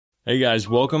Hey guys,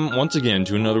 welcome once again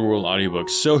to Another World Audiobook.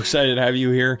 So excited to have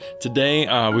you here. Today,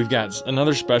 we've got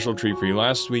another special treat for you.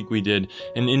 Last week we did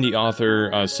an indie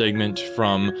author segment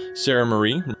from Sarah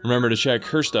Marie. Remember to check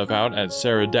her stuff out at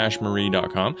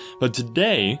sarah-marie.com. But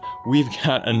today, we've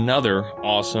got another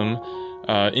awesome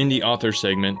indie author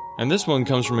segment. And this one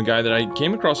comes from a guy that I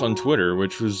came across on Twitter,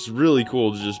 which was really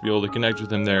cool to just be able to connect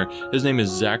with him there. His name is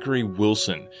Zachary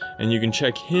Wilson. And you can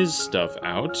check his stuff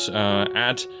out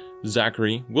at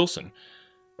Zachary Wilson.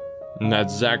 And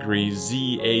that's Zachary,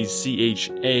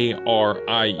 Zachary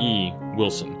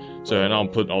Wilson. So, and I'll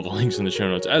put all the links in the show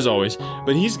notes as always.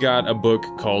 But he's got a book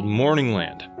called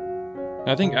Morningland.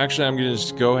 I think actually I'm going to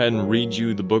just go ahead and read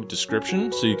you the book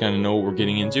description so you kind of know what we're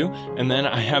getting into. And then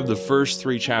I have the first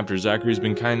 3 chapters. Zachary's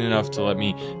been kind enough to let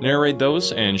me narrate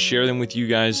those and share them with you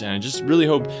guys. And I just really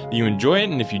hope that you enjoy it.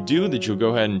 And if you do, that you'll go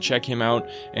ahead and check him out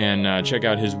and check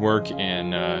out his work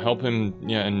and help him,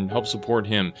 and help support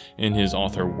him in his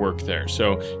author work there.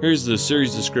 So here's the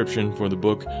series description for the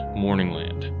book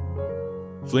Morningland.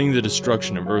 Fleeing the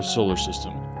destruction of Earth's solar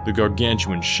system, the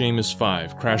gargantuan Seamus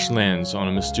 5 crash lands on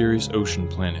a mysterious ocean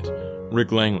planet.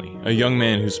 Rick Langley, a young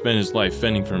man who spent his life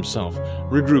fending for himself,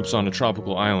 regroups on a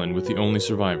tropical island with the only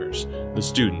survivors, the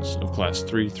students of Class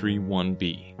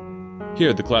 331B.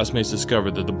 Here, the classmates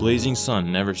discover that the blazing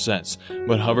sun never sets,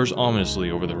 but hovers ominously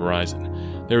over the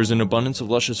horizon. There is an abundance of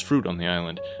luscious fruit on the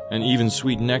island, and even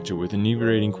sweet nectar with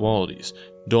inebriating qualities,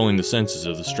 dulling the senses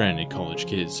of the stranded college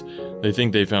kids. They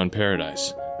think they found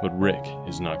paradise, but Rick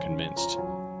is not convinced.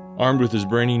 Armed with his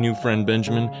brainy new friend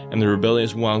Benjamin and the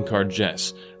rebellious wildcard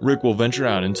Jess, Rick will venture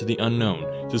out into the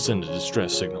unknown to send a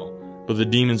distress signal. But the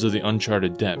demons of the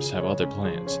uncharted depths have other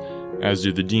plans, as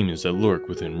do the demons that lurk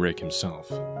within Rick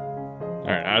himself.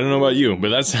 Alright, I don't know about you, but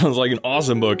that sounds like an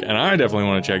awesome book, and I definitely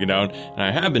want to check it out, and I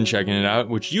have been checking it out,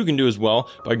 which you can do as well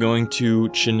by going to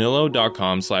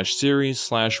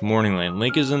chanillo.com/series/morningland.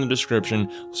 Link is in the description.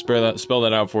 Spell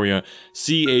that out for you.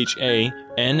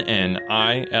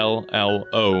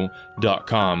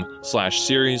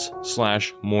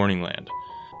 chanillo.com/series/morningland.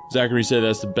 Zachary said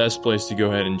that's the best place to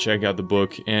go ahead and check out the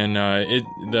book, and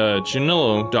the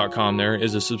chanillo.com there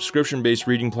is a subscription-based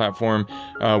reading platform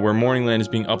where Morningland is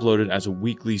being uploaded as a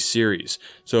weekly series.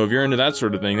 So if you're into that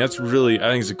sort of thing, that's really,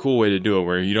 I think it's a cool way to do it,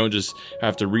 where you don't just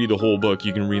have to read the whole book,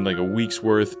 you can read like a week's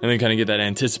worth, and then kind of get that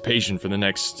anticipation for the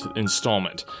next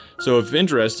installment. So if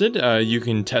interested, you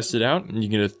can test it out, and you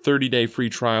get a 30-day free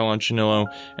trial on Chanillo,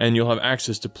 and you'll have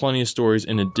access to plenty of stories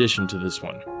in addition to this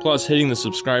one. Plus, hitting the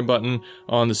subscribe button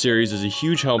on the series is a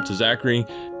huge help to Zachary,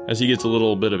 as he gets a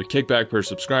little bit of a kickback per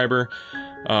subscriber,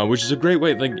 which is a great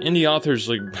way. Like, indie authors,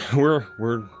 like, we're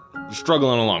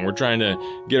struggling along. We're trying to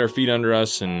get our feet under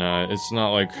us, and it's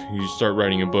not like you start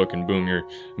writing a book and boom, you're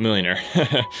a millionaire.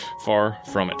 Far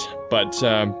from it. But,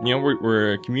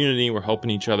 we're a community. We're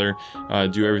helping each other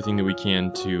do everything that we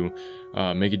can to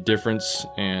make a difference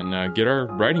and get our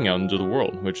writing out into the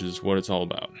world, which is what it's all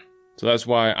about. So that's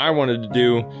why I wanted to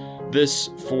do this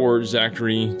for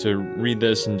Zachary, to read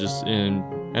this and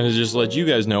to just let you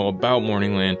guys know about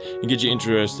Morningland and get you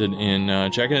interested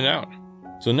in checking it out.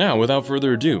 So now, without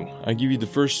further ado, I give you the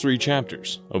first 3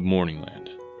 chapters of Morningland.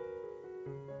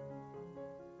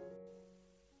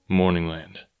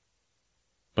 Morningland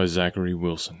by Zachary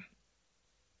Wilson.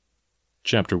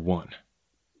 Chapter 1.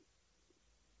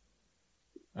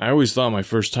 I always thought my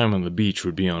first time on the beach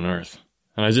would be on Earth,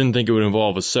 and I didn't think it would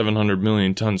involve a 700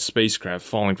 million ton spacecraft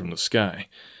falling from the sky.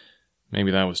 Maybe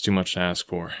that was too much to ask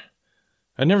for.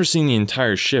 I'd never seen the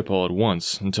entire ship all at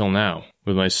once, until now,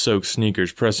 with my soaked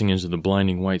sneakers pressing into the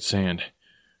blinding white sand.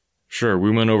 Sure, we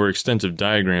went over extensive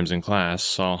diagrams in class,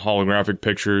 saw holographic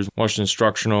pictures, watched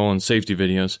instructional and safety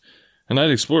videos, and I'd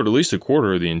explored at least a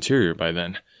quarter of the interior by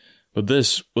then. But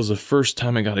this was the first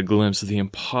time I got a glimpse of the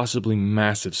impossibly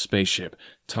massive spaceship,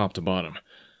 top to bottom.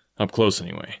 Up close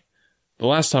anyway. The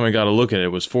last time I got a look at it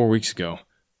was 4 weeks ago,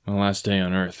 my last day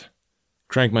on Earth.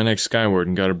 Cranked my neck skyward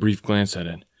and got a brief glance at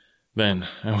it. Then,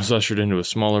 I was ushered into a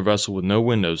smaller vessel with no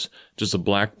windows, just a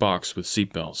black box with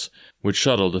seatbelts, which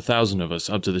shuttled 1,000 of us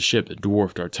up to the ship that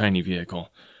dwarfed our tiny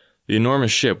vehicle. The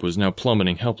enormous ship was now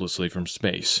plummeting helplessly from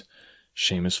space.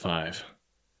 Seamus 5.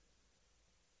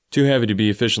 Too heavy to be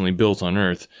efficiently built on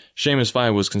Earth, Seamus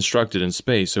 5 was constructed in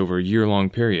space over a year-long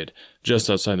period, just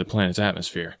outside the planet's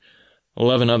atmosphere.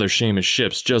 11 other Seamus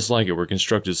ships just like it were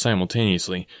constructed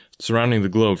simultaneously, surrounding the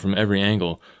globe from every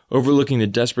angle, overlooking the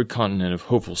desperate continent of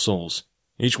hopeful souls.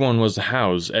 Each one was to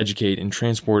house, educate, and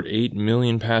transport 8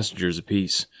 million passengers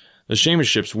apiece. The Seamus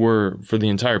ships were, for the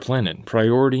entire planet,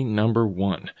 priority number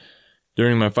 1.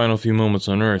 During my final few moments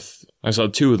on Earth, I saw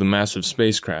 2 of the massive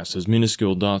spacecrafts as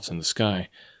minuscule dots in the sky,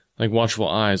 like watchful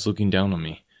eyes looking down on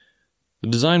me. The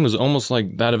design was almost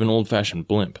like that of an old-fashioned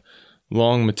blimp.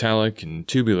 Long, metallic, and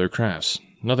tubular crafts.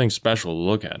 Nothing special to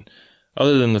look at,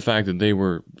 other than the fact that they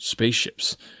were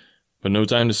spaceships. But no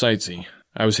time to sightsee.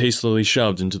 I was hastily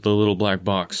shoved into the little black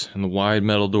box, and the wide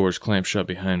metal doors clamped shut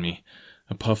behind me.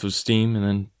 A puff of steam, and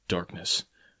then darkness.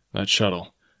 That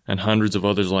shuttle, and hundreds of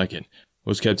others like it,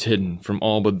 was kept hidden from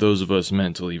all but those of us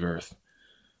meant to leave Earth.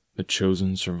 The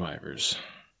chosen survivors.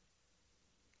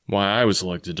 Why I was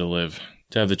selected to live,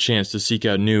 to have the chance to seek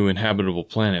out new inhabitable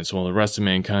planets while the rest of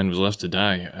mankind was left to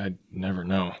die, I'd never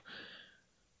know.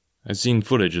 I'd seen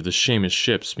footage of the Seamus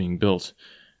ships being built,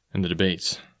 and the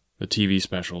debates, the TV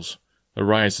specials, the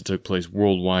riots that took place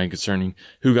worldwide concerning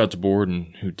who got to board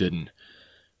and who didn't.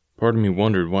 Part of me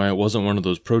wondered why it wasn't one of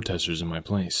those protesters in my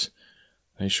place.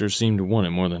 They sure seemed to want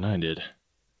it more than I did.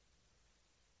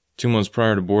 2 months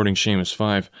prior to boarding Seamus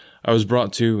 5, I was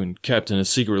brought to and kept in a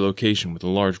secret location with a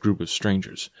large group of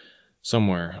strangers,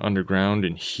 somewhere underground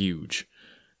and huge.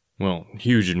 Well,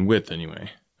 huge in width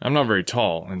anyway. I'm not very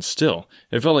tall, and still,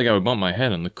 it felt like I would bump my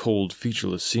head on the cold,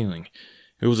 featureless ceiling.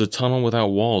 It was a tunnel without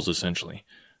walls, essentially.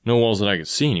 No walls that I could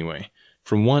see, anyway.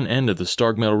 From one end of the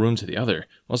stark metal room to the other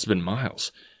must have been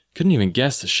miles. Couldn't even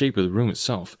guess the shape of the room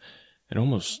itself. It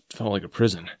almost felt like a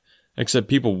prison. Except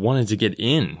people wanted to get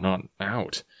in, not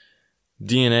out.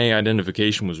 DNA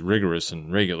identification was rigorous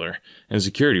and regular, and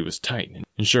security was tight,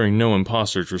 ensuring no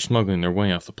imposters were smuggling their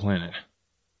way off the planet.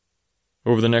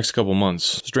 Over the next couple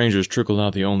months, strangers trickled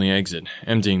out the only exit,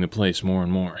 emptying the place more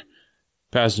and more.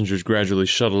 Passengers gradually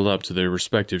shuttled up to their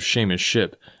respective Seamus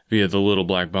ship via the little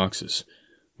black boxes.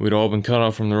 We'd all been cut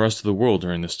off from the rest of the world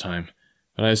during this time,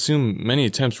 but I assume many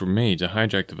attempts were made to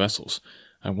hijack the vessels.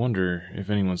 I wonder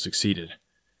if anyone succeeded.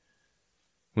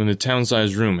 When the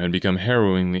town-sized room had become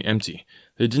harrowingly empty,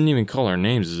 they didn't even call our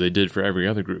names as they did for every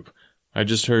other group. I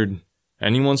just heard,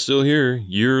 "Anyone still here?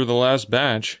 You're the last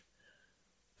batch."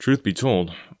 Truth be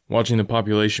told, watching the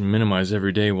population minimize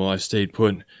every day while I stayed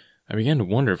put, I began to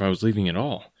wonder if I was leaving at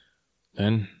all.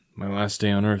 Then, my last day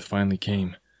on Earth finally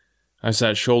came. I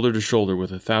sat shoulder to shoulder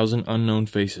with 1,000 unknown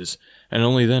faces, and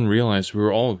only then realized we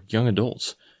were all young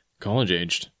adults,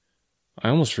 college-aged. I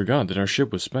almost forgot that our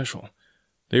ship was special.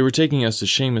 They were taking us to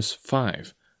Seamus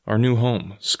 5, our new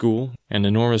home, school, and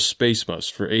enormous space bus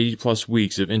for 80-plus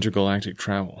weeks of intergalactic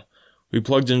travel. We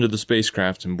plugged into the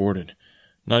spacecraft and boarded.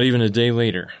 Not even a day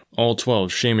later, all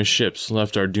 12 Seamus ships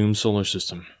left our doomed solar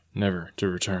system, never to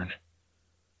return.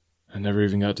 I never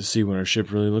even got to see what our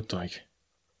ship really looked like.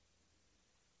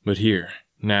 But here,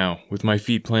 now, with my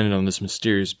feet planted on this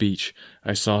mysterious beach,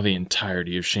 I saw the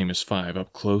entirety of Seamus 5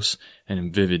 up close and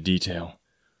in vivid detail.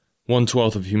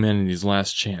 1/12 of humanity's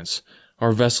last chance,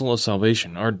 our vessel of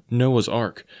salvation, our Noah's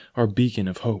Ark, our beacon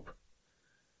of hope.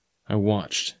 I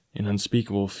watched, in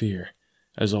unspeakable fear,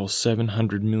 as all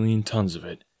 700 million tons of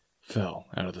it fell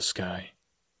out of the sky.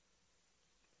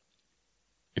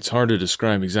 It's hard to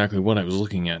describe exactly what I was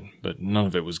looking at, but none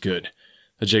of it was good.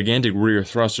 The gigantic rear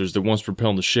thrusters that once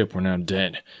propelled the ship were now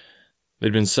dead.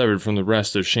 They'd been severed from the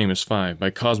rest of Seamus 5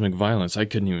 by cosmic violence I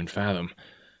couldn't even fathom.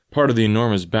 Part of the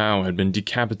enormous bow had been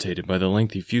decapitated by the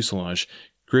lengthy fuselage,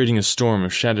 creating a storm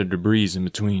of shattered debris in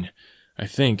between. I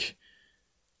think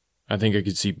I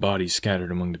could see bodies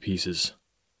scattered among the pieces.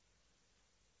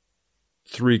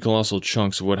 3 colossal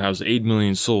chunks of what housed 8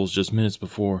 million souls just minutes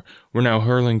before were now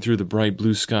hurling through the bright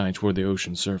blue sky toward the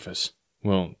ocean surface.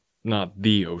 Well, not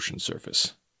the ocean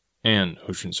surface. An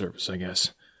ocean surface, I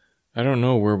guess. I don't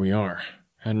know where we are.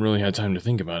 Hadn't really had time to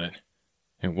think about it.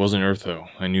 It wasn't Earth, though,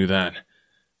 I knew that.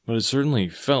 But it certainly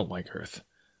felt like Earth.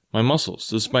 My muscles,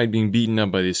 despite being beaten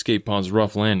up by the escape pod's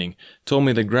rough landing, told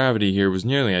me that gravity here was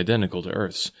nearly identical to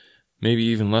Earth's, maybe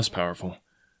even less powerful.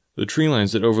 The tree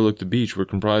lines that overlooked the beach were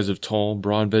comprised of tall,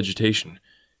 broad vegetation.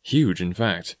 Huge, in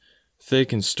fact.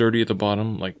 Thick and sturdy at the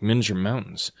bottom, like miniature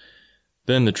mountains.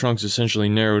 Then the trunks essentially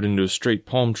narrowed into a straight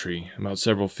palm tree, about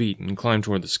several feet, and climbed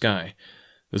toward the sky.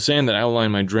 The sand that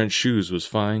outlined my drenched shoes was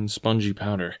fine, spongy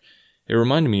powder. It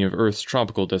reminded me of Earth's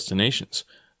tropical destinations.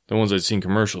 The ones I'd seen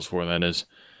commercials for, that is.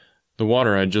 The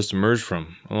water I'd just emerged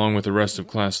from, along with the rest of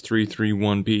Class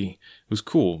 331b, was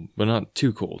cool, but not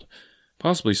too cold.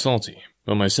 Possibly salty,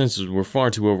 but my senses were far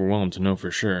too overwhelmed to know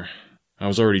for sure. I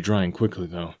was already drying quickly,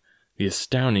 though. The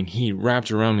astounding heat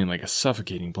wrapped around me like a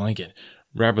suffocating blanket,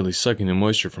 rapidly sucking the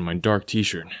moisture from my dark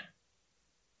t-shirt.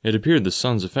 It appeared the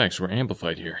sun's effects were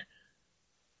amplified here.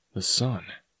 The sun.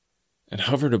 It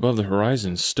hovered above the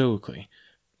horizon stoically,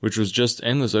 which was just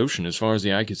endless ocean as far as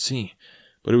the eye could see,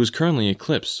 but it was currently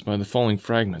eclipsed by the falling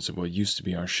fragments of what used to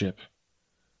be our ship.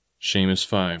 Seamus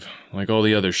 5, like all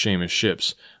the other Seamus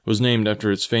ships, was named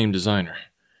after its famed designer,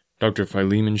 Dr.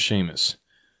 Philemon Seamus.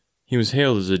 He was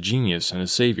hailed as a genius and a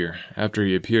savior after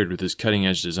he appeared with his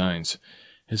cutting-edge designs.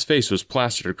 His face was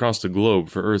plastered across the globe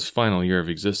for Earth's final year of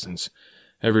existence.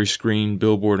 Every screen,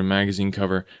 billboard, and magazine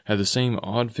cover had the same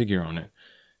odd figure on it.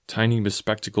 Tiny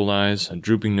bespectacled eyes, a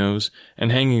drooping nose, and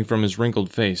hanging from his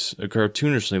wrinkled face, a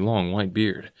cartoonishly long white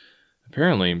beard.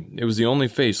 Apparently, it was the only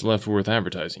face left worth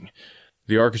advertising.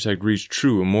 The architect reached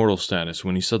true immortal status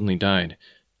when he suddenly died,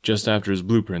 just after his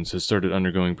blueprints had started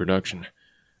undergoing production.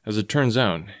 As it turns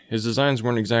out, his designs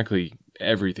weren't exactly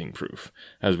everything-proof,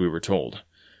 as we were told.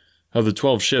 Of the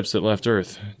 12 ships that left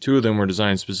Earth, 2 of them were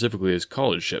designed specifically as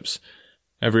college ships.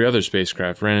 Every other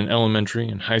spacecraft ran an elementary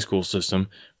and high school system,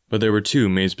 but there were 2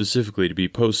 made specifically to be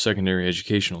post-secondary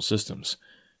educational systems.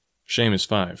 Seamus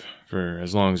 5, for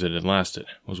as long as it had lasted,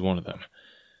 was one of them.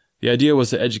 The idea was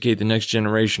to educate the next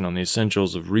generation on the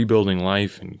essentials of rebuilding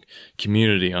life and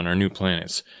community on our new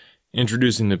planets,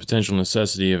 introducing the potential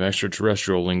necessity of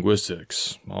extraterrestrial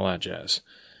linguistics, all that jazz.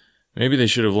 Maybe they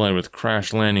should have led with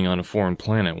Crash Landing on a Foreign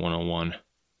Planet 101.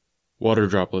 Water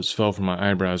droplets fell from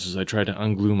my eyebrows as I tried to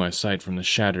unglue my sight from the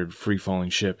shattered,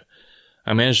 free-falling ship.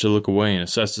 I managed to look away and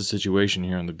assess the situation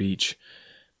here on the beach.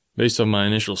 Based on my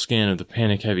initial scan of the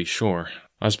panic-heavy shore,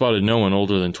 I spotted no one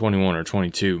older than 21 or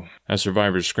 22, as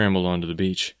survivors scrambled onto the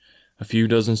beach. A few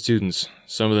dozen students,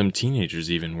 some of them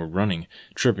teenagers even, were running,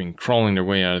 tripping, crawling their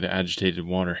way out of the agitated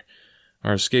water.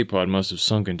 Our escape pod must have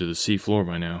sunk into the sea floor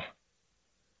by now.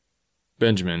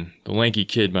 Benjamin, the lanky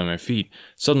kid by my feet,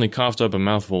 suddenly coughed up a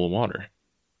mouthful of water.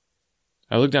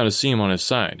 I looked down to see him on his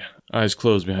side, eyes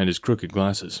closed behind his crooked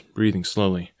glasses, breathing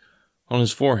slowly. On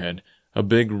his forehead, a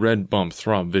big red bump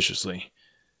throbbed viciously.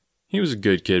 He was a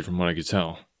good kid from what I could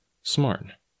tell. Smart.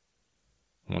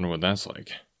 I wonder what that's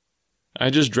like. I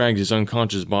just dragged his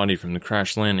unconscious body from the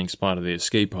crash landing spot of the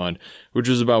escape pod, which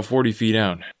was about 40 feet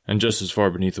out, and just as far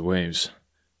beneath the waves.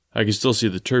 I could still see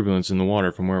the turbulence in the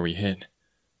water from where we hit.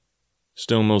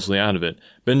 Still mostly out of it,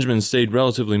 Benjamin stayed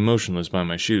relatively motionless by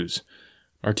my shoes.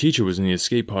 Our teacher was in the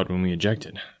escape pod when we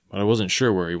ejected, but I wasn't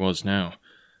sure where he was now.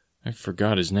 I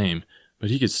forgot his name, but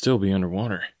he could still be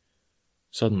underwater.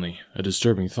 Suddenly, a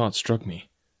disturbing thought struck me.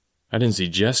 I didn't see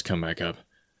Jess come back up.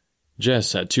 Jess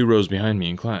sat 2 rows behind me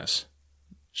in class.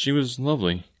 She was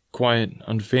lovely, quiet,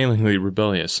 unfailingly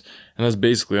rebellious, and that's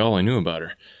basically all I knew about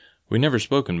her. We'd never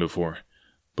spoken before,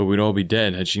 but we'd all be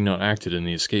dead had she not acted in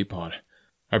the escape pod.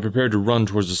 I prepared to run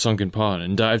towards the sunken pod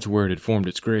and dive to where it had formed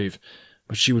its grave,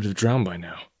 but she would have drowned by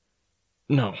now.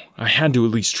 No, I had to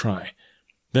at least try.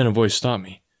 Then a voice stopped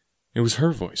me. It was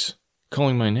her voice,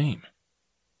 calling my name.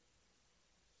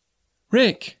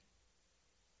 Rick!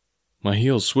 My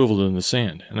heels swiveled in the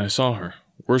sand, and I saw her,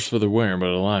 worse for the wear but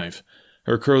alive.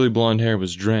 Her curly blonde hair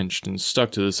was drenched and stuck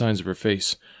to the sides of her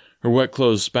face, her wet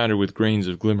clothes spattered with grains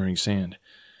of glimmering sand.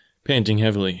 Panting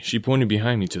heavily, she pointed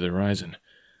behind me to the horizon.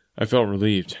 I felt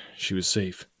relieved. She was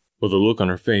safe. But the look on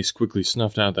her face quickly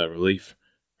snuffed out that relief.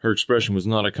 Her expression was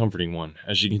not a comforting one,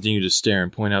 as she continued to stare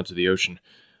and point out to the ocean.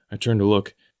 I turned to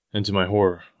look, and to my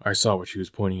horror, I saw what she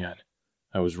was pointing at.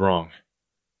 I was wrong.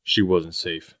 She wasn't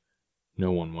safe.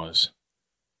 No one was.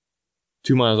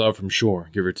 2 miles out from shore,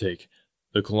 give or take,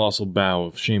 the colossal bow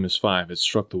of Seamus 5 had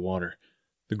struck the water.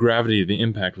 The gravity of the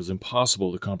impact was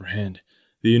impossible to comprehend.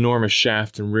 The enormous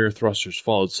shaft and rear thrusters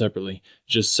followed separately,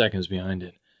 just seconds behind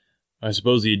it. I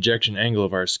suppose the ejection angle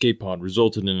of our escape pod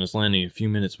resulted in us landing a few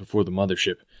minutes before the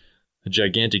mothership. The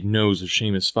gigantic nose of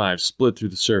Seamus 5 split through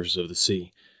the surface of the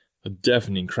sea. A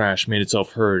deafening crash made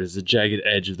itself heard as the jagged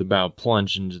edge of the bow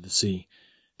plunged into the sea.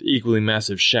 The equally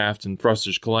massive shaft and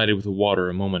thrusters collided with the water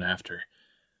a moment after.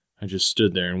 I just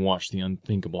stood there and watched the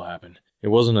unthinkable happen. It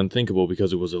wasn't unthinkable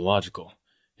because it was illogical.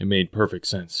 It made perfect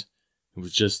sense. It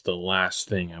was just the last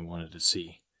thing I wanted to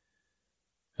see.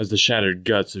 As the shattered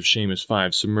guts of Seamus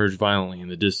 5 submerged violently in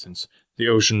the distance, the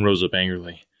ocean rose up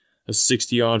angrily. A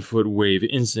 60-odd-foot wave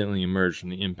instantly emerged from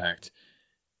the impact.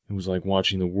 It was like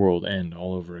watching the world end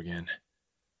all over again.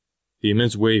 The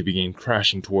immense wave began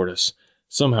crashing toward us,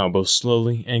 somehow both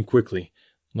slowly and quickly,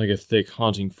 like a thick,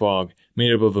 haunting fog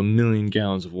made up of 1,000,000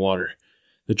 gallons of water.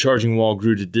 The charging wall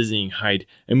grew to dizzying height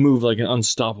and moved like an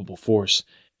unstoppable force.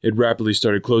 It rapidly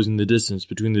started closing the distance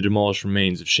between the demolished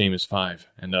remains of Seamus 5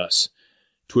 and us.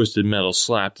 Twisted metal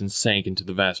slapped and sank into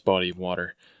the vast body of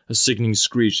water. A sickening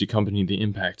screech accompanied the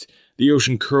impact. The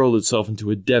ocean curled itself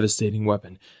into a devastating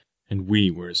weapon, and we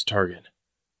were its target.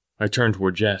 I turned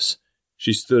toward Jess.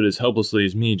 She stood as helplessly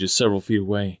as me just several feet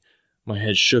away. My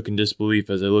head shook in disbelief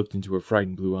as I looked into her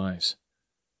frightened blue eyes.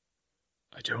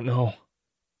 I don't know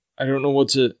what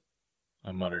to...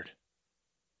 I muttered.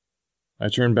 I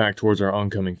turned back towards our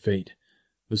oncoming fate.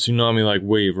 The tsunami-like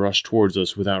wave rushed towards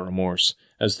us without remorse,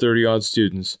 as 30-odd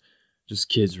students, Just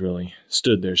kids, really,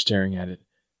 stood there staring at it,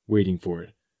 waiting for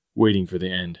it, waiting for the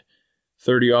end.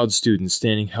 30-odd students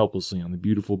standing helplessly on the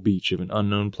beautiful beach of an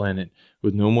unknown planet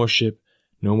with no more ship,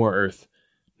 no more Earth,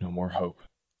 no more hope.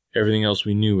 Everything else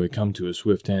we knew had come to a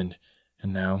swift end,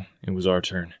 and now it was our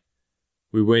turn.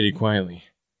 We waited quietly,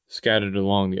 scattered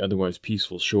along the otherwise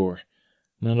peaceful shore,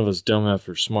 none of us dumb enough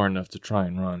or smart enough to try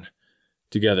and run.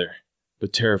 Together,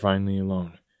 but terrifyingly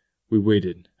alone, we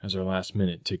waited as our last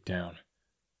minute ticked down.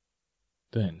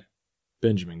 Then,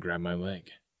 Benjamin grabbed my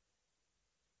leg.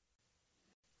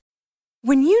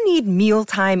 When you need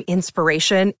mealtime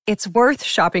inspiration, it's worth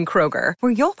shopping Kroger,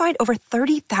 where you'll find over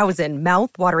 30,000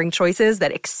 mouth-watering choices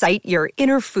that excite your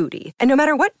inner foodie. And no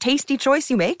matter what tasty choice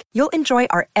you make, you'll enjoy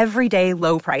our everyday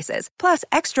low prices, plus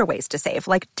extra ways to save,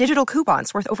 like digital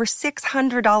coupons worth over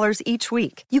 $600 each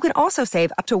week. You can also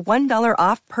save up to $1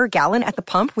 off per gallon at the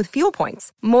pump with fuel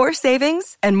points. More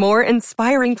savings and more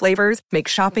inspiring flavors make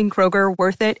shopping Kroger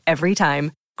worth it every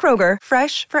time. Kroger,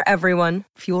 fresh for everyone.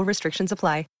 Fuel restrictions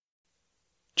apply.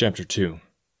 Chapter 2.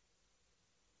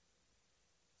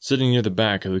 Sitting near the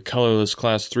back of the colorless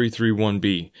Class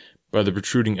 331B, by the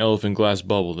protruding elephant glass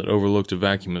bubble that overlooked a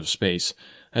vacuum of space,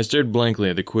 I stared blankly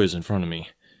at the quiz in front of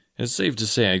me. It's safe to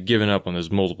say I'd given up on this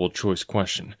multiple-choice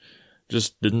question.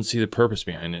 Just didn't see the purpose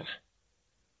behind it.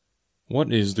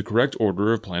 What is the correct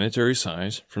order of planetary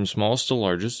size, from smallest to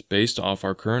largest, based off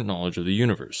our current knowledge of the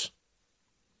universe?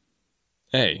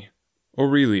 A.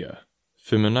 Aurelia,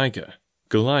 Fimonica,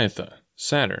 Goliatha,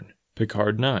 Saturn,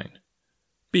 Picard 9.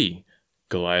 B.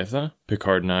 Goliatha,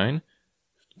 Picard 9,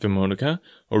 Fimonica,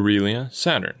 Aurelia,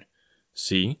 Saturn.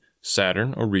 C.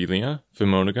 Saturn, Aurelia,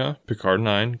 Fimonica, Picard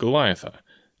 9, Goliatha.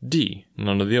 D.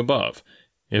 None of the above.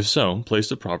 If so, place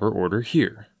the proper order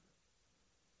here.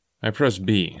 I pressed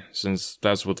B, since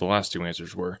that's what the last two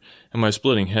answers were, and my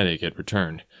splitting headache had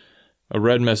returned. A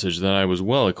red message that I was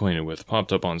well acquainted with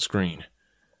popped up on screen.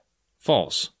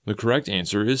 False. The correct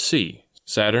answer is C.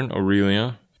 Saturn,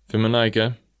 Aurelia,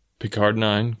 Fimonica, Picard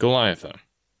 9, Goliatha.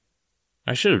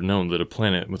 I should have known that a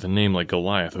planet with a name like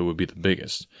Goliatha would be the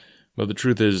biggest, but the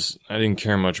truth is, I didn't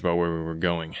care much about where we were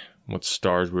going, what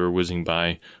stars we were whizzing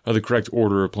by, or the correct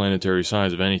order of planetary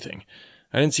size of anything.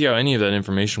 I didn't see how any of that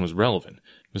information was relevant.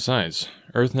 Besides,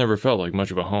 Earth never felt like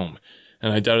much of a home,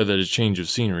 and I doubted that a change of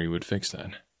scenery would fix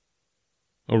that.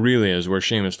 Aurelia is where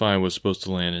Seamus 5 was supposed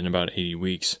to land in about 80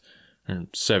 weeks, or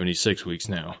 76 weeks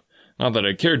now. Not that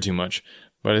I cared too much,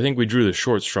 but I think we drew the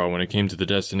short straw when it came to the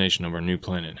destination of our new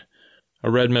planet. A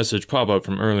red message popped up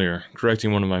from earlier,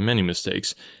 correcting one of my many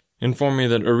mistakes, informed me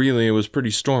that Aurelia was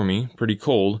pretty stormy, pretty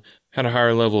cold, had a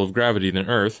higher level of gravity than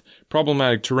Earth,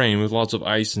 problematic terrain with lots of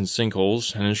ice and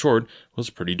sinkholes, and in short, was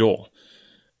pretty dull.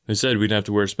 They said we'd have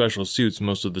to wear special suits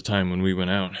most of the time when we went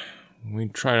out. We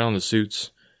tried on the suits.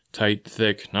 Tight,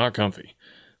 thick, not comfy.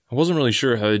 I wasn't really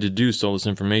sure how they deduced all this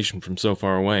information from so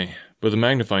far away, but the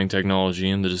magnifying technology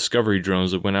and the discovery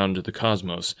drones that went out into the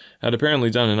cosmos had apparently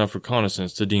done enough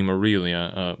reconnaissance to deem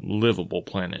Aurelia a livable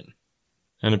planet.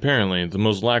 And apparently the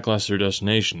most lackluster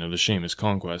destination of the Seamus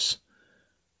conquests.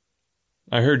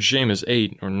 I heard Seamus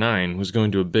 8 or 9 was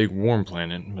going to a big warm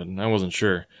planet, but I wasn't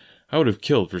sure. I would have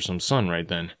killed for some sun right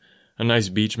then. A nice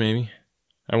beach, maybe?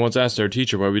 I once asked our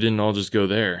teacher why we didn't all just go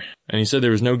there, and he said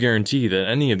there was no guarantee that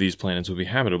any of these planets would be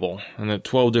habitable, and that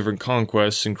 12 different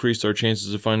conquests increased our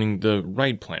chances of finding the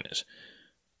right planet.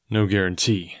 No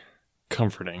guarantee.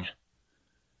 Comforting.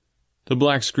 The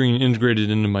black screen integrated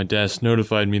into my desk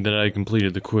notified me that I had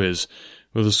completed the quiz,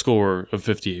 with a score of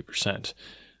 58%.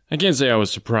 I can't say I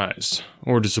was surprised,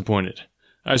 or disappointed.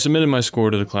 I submitted my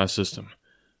score to the class system.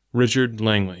 Richard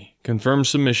Langley, confirmed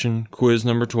submission, quiz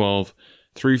number 12,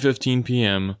 3:15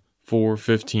 p.m.,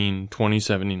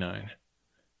 4/15/2079.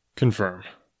 Confirm.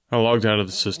 I logged out of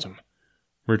the system.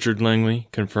 Richard Langley,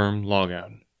 confirm, log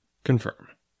out. Confirm.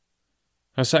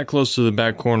 I sat close to the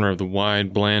back corner of the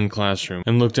wide, bland classroom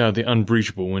and looked out the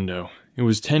unbreachable window. It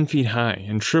was 10 feet high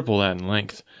and triple that in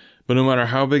length, but no matter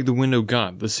how big the window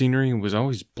got, the scenery was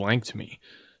always blank to me.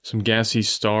 Some gassy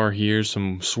star here,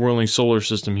 some swirling solar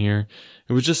system here.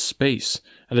 It was just space,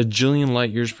 at a jillion light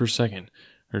years per second.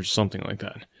 Or something like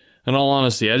that. In all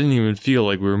honesty, I didn't even feel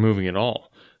like we were moving at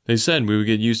all. They said we would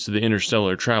get used to the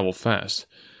interstellar travel fast.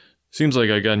 Seems like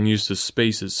I'd gotten used to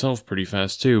space itself pretty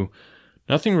fast, too.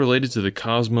 Nothing related to the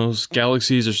cosmos,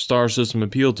 galaxies, or star system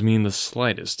appealed to me in the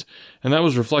slightest, and that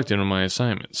was reflected on my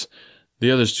assignments. The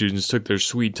other students took their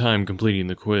sweet time completing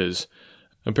the quiz.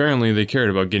 Apparently they cared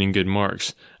about getting good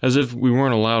marks, as if we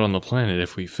weren't allowed on the planet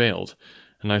if we failed,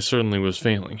 and I certainly was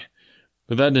failing.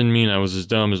 But that didn't mean I was as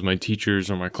dumb as my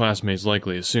teachers or my classmates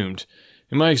likely assumed.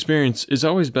 In my experience, it's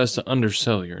always best to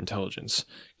undersell your intelligence.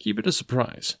 Keep it a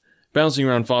surprise. Bouncing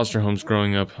around foster homes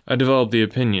growing up, I developed the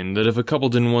opinion that if a couple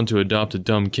didn't want to adopt a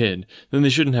dumb kid, then they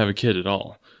shouldn't have a kid at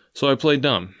all. So I played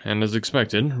dumb, and as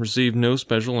expected, received no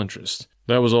special interest.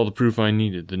 That was all the proof I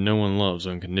needed that no one loves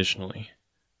unconditionally.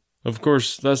 Of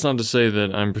course, that's not to say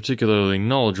that I'm particularly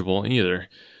knowledgeable either.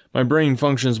 My brain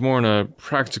functions more in a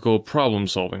practical,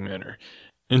 problem-solving manner.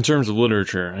 In terms of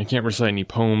literature, I can't recite any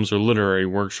poems or literary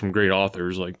works from great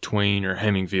authors like Twain or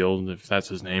Hemingfield, if that's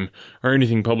his name, or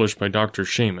anything published by Dr.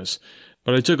 Seamus,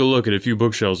 but I took a look at a few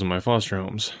bookshelves in my foster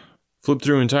homes. Flipped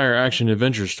through entire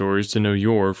action-adventure stories to know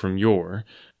yore from yore.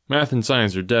 Math and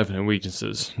science are definite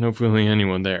weaknesses, no fooling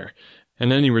anyone there,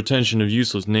 and any retention of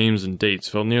useless names and dates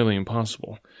felt nearly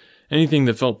impossible. Anything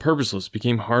that felt purposeless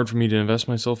became hard for me to invest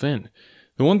myself in.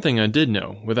 The one thing I did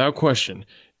know, without question,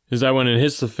 is that when it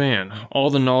hits the fan, all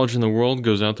the knowledge in the world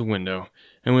goes out the window,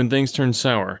 and when things turn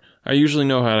sour, I usually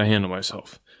know how to handle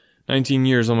myself. 19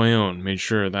 years on my own made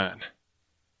sure of that.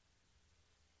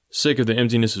 Sick of the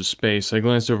emptiness of space, I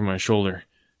glanced over my shoulder.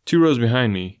 2 rows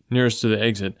behind me, nearest to the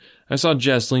exit, I saw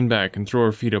Jess lean back and throw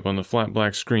her feet up on the flat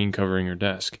black screen covering her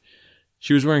desk.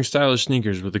 She was wearing stylish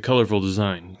sneakers with a colorful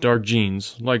design, dark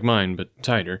jeans, like mine but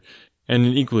tighter, and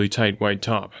an equally tight white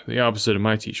top, the opposite of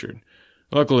my t-shirt.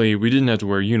 Luckily, we didn't have to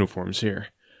wear uniforms here.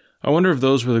 I wonder if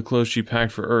those were the clothes she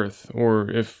packed for Earth, or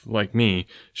if, like me,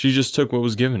 she just took what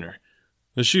was given her.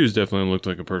 The shoes definitely looked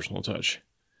like a personal touch.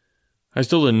 I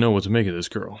still didn't know what to make of this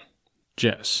girl.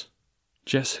 Jess.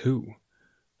 Jess who?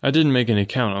 I didn't make an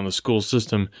account on the school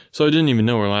system, so I didn't even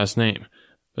know her last name.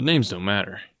 But names don't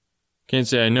matter. Can't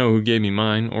say I know who gave me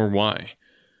mine, or why.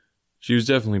 She was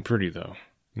definitely pretty, though.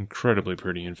 Incredibly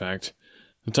pretty, in fact.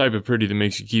 The type of pretty that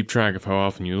makes you keep track of how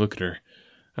often you look at her.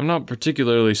 I'm not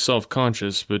particularly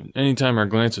self-conscious, but any time our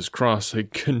glances crossed, I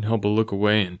couldn't help but look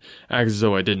away and act as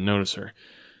though I didn't notice her.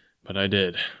 But I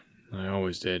did. I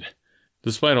always did.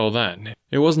 Despite all that,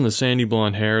 it wasn't the sandy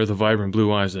blonde hair or the vibrant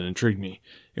blue eyes that intrigued me.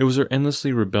 It was her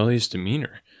endlessly rebellious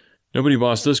demeanor. Nobody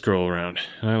bossed this girl around,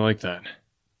 and I liked that.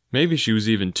 Maybe she was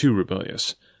even too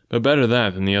rebellious, but better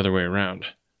that than the other way around.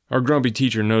 Our grumpy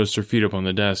teacher noticed her feet up on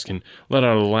the desk and let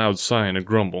out a loud sigh and a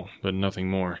grumble, but nothing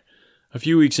more. A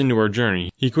few weeks into our journey,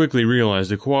 he quickly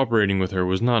realized that cooperating with her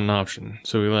was not an option,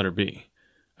 so he let her be.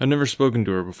 I'd never spoken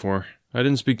to her before. I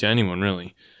didn't speak to anyone,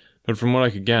 really. But from what I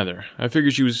could gather, I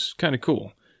figured she was kinda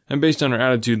cool, and based on her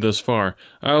attitude thus far,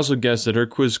 I also guessed that her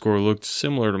quiz score looked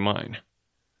similar to mine.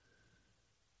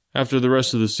 After the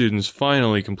rest of the students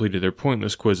finally completed their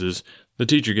pointless quizzes, the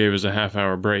teacher gave us a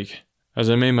half-hour break. As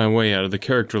I made my way out of the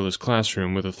characterless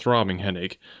classroom with a throbbing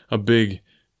headache, a big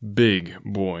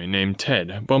boy named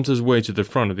Ted bumped his way to the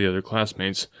front of the other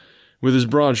classmates. With his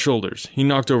broad shoulders, he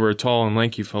knocked over a tall and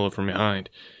lanky fellow from behind.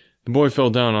 The boy fell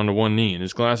down onto one knee and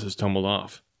his glasses tumbled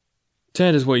off.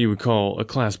 Ted is what you would call a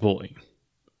class bully.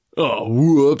 "Oh,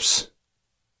 whoops,"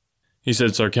 he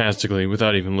said sarcastically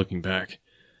without even looking back.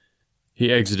 He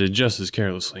exited just as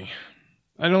carelessly.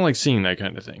 I don't like seeing that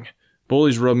kind of thing.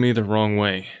 Bullies rub me the wrong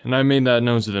way, and I've made that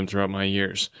known to them throughout my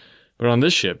years. But on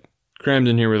this ship, crammed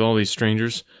in here with all these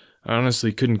strangers, I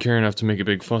honestly couldn't care enough to make a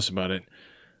big fuss about it.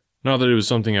 Not that it was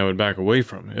something I would back away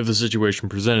from, if the situation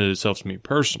presented itself to me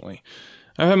personally.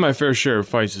 I've had my fair share of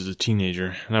fights as a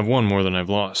teenager, and I've won more than I've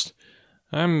lost.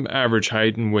 I'm average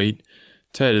height and weight.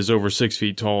 Ted is over 6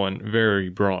 feet tall and very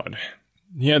broad.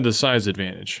 He had the size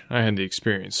advantage, I had the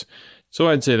experience, so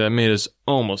I'd say that made us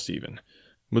almost even.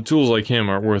 But tools like him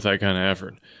aren't worth that kind of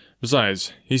effort.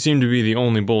 Besides, he seemed to be the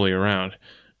only bully around.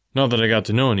 Not that I got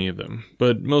to know any of them,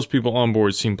 but most people on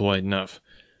board seemed polite enough.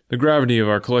 The gravity of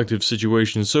our collective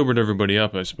situation sobered everybody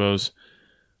up, I suppose.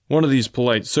 One of these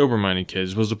polite, sober-minded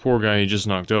kids was the poor guy he just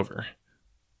knocked over.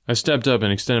 I stepped up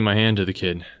and extended my hand to the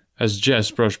kid, as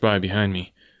Jess brushed by behind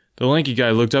me. The lanky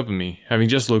guy looked up at me, having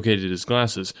just located his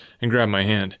glasses, and grabbed my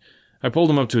hand. I pulled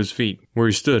him up to his feet, where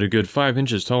he stood a good 5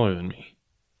 inches taller than me.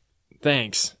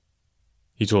 "Thanks,"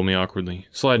 he told me awkwardly,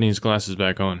 sliding his glasses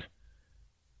back on.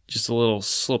 "Just a little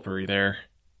slippery there."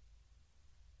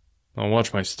 "I'll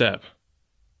watch my step,"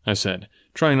 I said,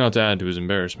 trying not to add to his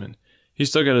embarrassment. He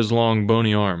stuck out his long,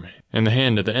 bony arm, and the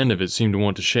hand at the end of it seemed to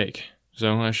want to shake,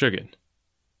 so I shook it.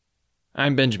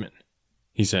 "I'm Benjamin,"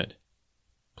 he said.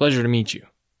 "Pleasure to meet you."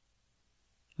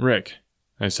 "Rick,"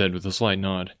 I said with a slight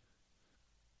nod.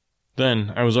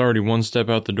 Then I was already one step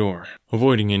out the door,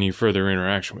 avoiding any further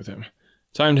interaction with him.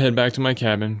 Time to head back to my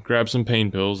cabin, grab some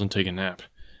pain pills, and take a nap.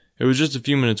 It was just a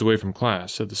few minutes away from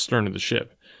class, at the stern of the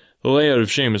ship. The layout of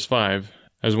Seamus 5,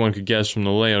 as one could guess from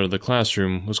the layout of the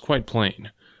classroom, was quite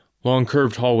plain. Long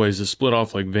curved hallways that split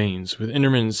off like veins, with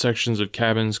intermittent sections of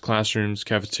cabins, classrooms,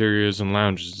 cafeterias, and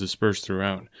lounges dispersed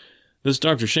throughout. This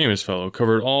Dr. Seamus fellow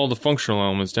covered all the functional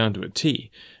elements down to a T,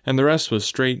 and the rest was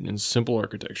straight and simple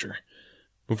architecture.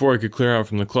 Before I could clear out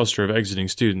from the cluster of exiting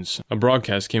students, a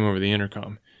broadcast came over the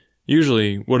intercom.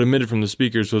 Usually, what emitted from the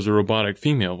speakers was a robotic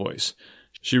female voice.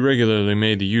 She regularly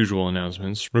made the usual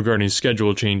announcements regarding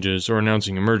schedule changes or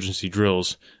announcing emergency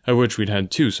drills, of which we'd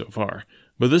had 2 so far,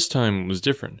 but this time was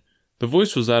different. The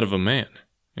voice was that of a man,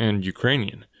 and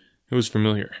Ukrainian. It was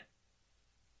familiar.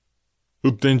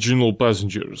 "Attention all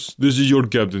passengers, this is your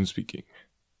captain speaking."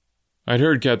 I'd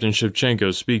heard Captain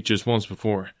Shevchenko speak just once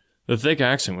before. The thick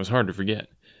accent was hard to forget.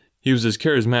 He was as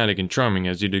charismatic and charming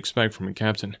as you'd expect from a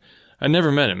captain. I'd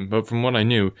never met him, but from what I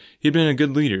knew, he'd been a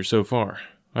good leader so far.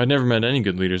 I'd never met any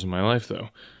good leaders in my life, though,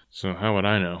 so how would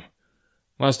I know?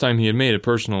 Last time he had made a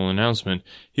personal announcement,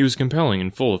 he was compelling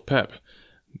and full of pep.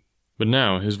 But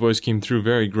now his voice came through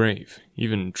very grave,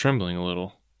 even trembling a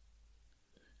little.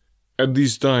 "At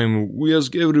this time, we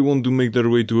ask everyone to make their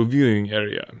way to a viewing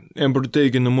area and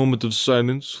partake in a moment of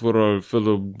silence for our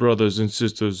fellow brothers and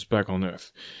sisters back on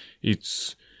Earth.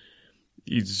 It's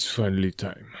finally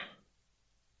time."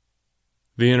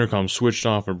 The intercom switched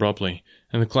off abruptly,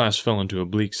 and the class fell into a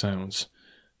bleak silence.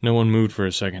 No one moved for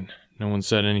a second, no one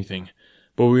said anything,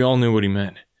 but we all knew what he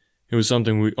meant. It was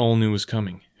something we all knew was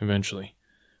coming, eventually.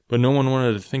 But no one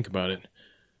wanted to think about it.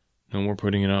 No more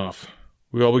putting it off.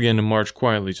 We all began to march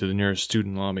quietly to the nearest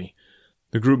student lobby.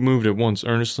 The group moved at once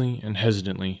earnestly and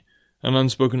hesitantly, an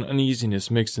unspoken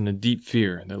uneasiness mixed in a deep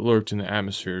fear that lurked in the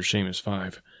atmosphere of Seamus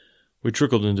 5. We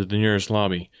trickled into the nearest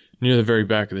lobby, near the very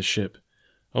back of the ship.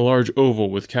 A large oval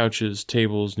with couches,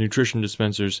 tables, nutrition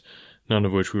dispensers, none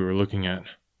of which we were looking at.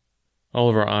 All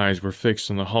of our eyes were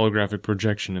fixed on the holographic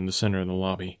projection in the center of the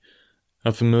lobby.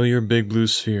 A familiar big blue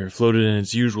sphere floated in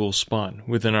its usual spot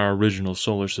within our original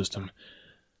solar system.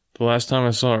 The last time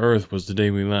I saw Earth was the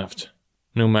day we left.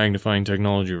 No magnifying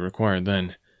technology required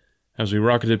then. As we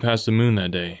rocketed past the moon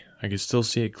that day, I could still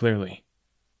see it clearly.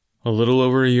 A little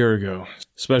over a year ago,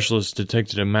 specialists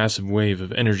detected a massive wave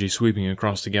of energy sweeping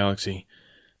across the galaxy.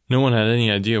 No one had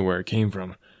any idea where it came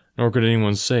from, nor could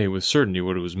anyone say with certainty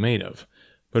what it was made of,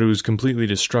 but it was completely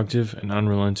destructive and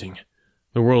unrelenting.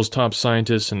 The world's top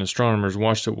scientists and astronomers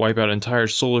watched it wipe out entire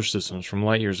solar systems from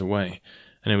light years away,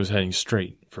 and it was heading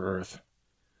straight for Earth.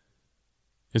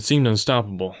 It seemed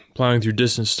unstoppable, plowing through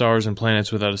distant stars and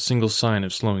planets without a single sign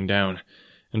of slowing down.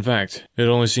 In fact, it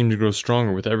only seemed to grow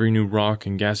stronger with every new rock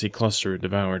and gassy cluster it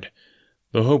devoured.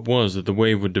 The hope was that the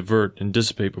wave would divert and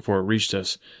dissipate before it reached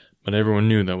us, but everyone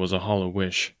knew that was a hollow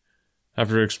wish.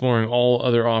 After exploring all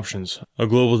other options, a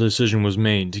global decision was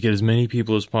made to get as many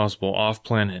people as possible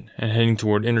off-planet and heading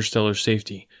toward interstellar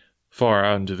safety, far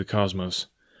out into the cosmos.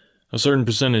 A certain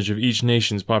percentage of each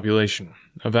nation's population,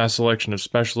 a vast selection of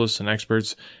specialists and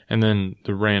experts, and then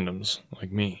the randoms,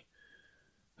 like me.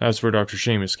 That's where Dr.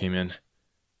 Seamus came in.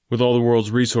 With all the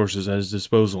world's resources at his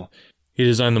disposal, he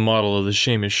designed the model of the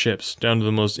Seamus ships down to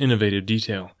the most innovative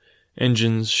detail.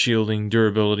 Engines, shielding,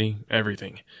 durability,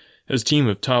 everything. His team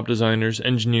of top designers,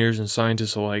 engineers, and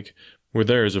scientists alike were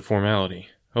there as a formality.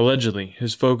 Allegedly,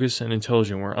 his focus and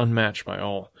intelligence were unmatched by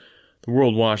all. The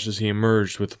world watched as he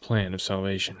emerged with the plan of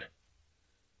salvation.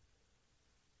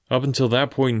 Up until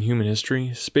that point in human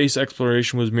history, space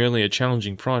exploration was merely a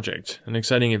challenging project, an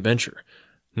exciting adventure,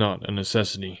 not a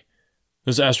necessity.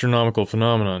 This astronomical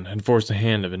phenomenon had forced the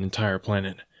hand of an entire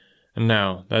planet. And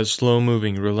now, that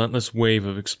slow-moving, relentless wave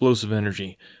of explosive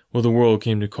energy, what the world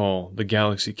came to call the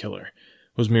Galaxy Killer,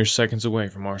 was mere seconds away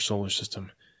from our solar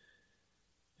system.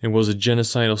 It was a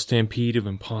genocidal stampede of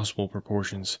impossible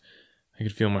proportions. I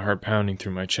could feel my heart pounding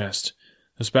through my chest.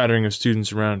 The spattering of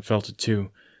students around felt it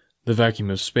too. The vacuum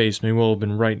of space may well have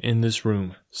been right in this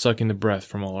room, sucking the breath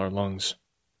from all our lungs.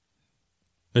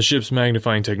 The ship's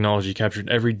magnifying technology captured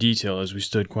every detail as we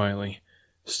stood quietly,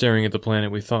 staring at the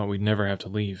planet we thought we'd never have to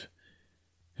leave.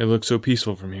 It looked so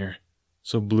peaceful from here,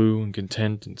 so blue and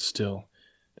content and still,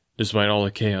 despite all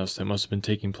the chaos that must have been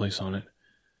taking place on it.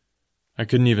 I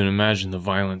couldn't even imagine the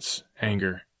violence,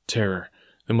 anger, terror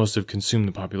that must have consumed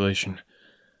the population.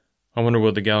 I wonder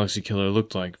what the Galaxy Killer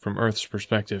looked like from Earth's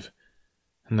perspective.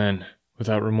 And then,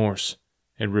 without remorse,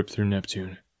 it ripped through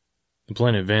Neptune. The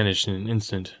planet vanished in an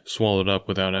instant, swallowed up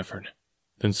without effort.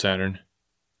 Then Saturn,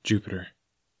 Jupiter.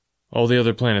 All the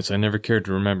other planets I never cared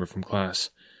to remember from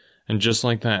class. And just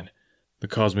like that, the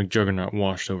cosmic juggernaut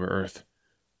washed over Earth.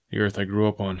 The Earth I grew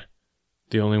up on.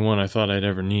 The only one I thought I'd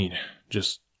ever need.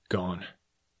 Just gone.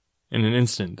 In an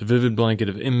instant, the vivid blanket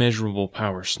of immeasurable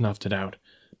power snuffed it out.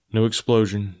 No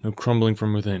explosion, no crumbling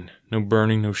from within, no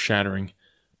burning, no shattering,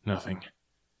 nothing.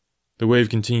 The wave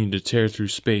continued to tear through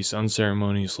space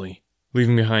unceremoniously,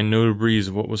 leaving behind no debris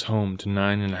of what was home to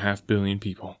 9.5 billion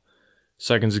people.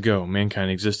 Seconds ago,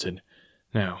 mankind existed.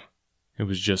 Now, it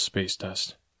was just space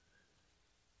dust.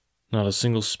 Not a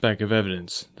single speck of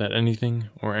evidence that anything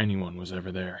or anyone was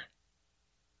ever there.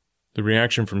 The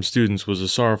reaction from students was a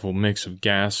sorrowful mix of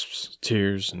gasps,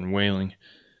 tears, and wailing.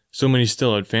 So many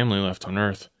still had family left on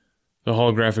Earth. The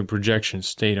holographic projection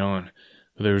stayed on,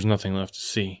 but there was nothing left to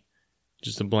see.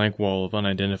 Just a blank wall of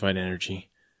unidentified energy.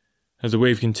 As the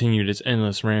wave continued its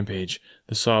endless rampage,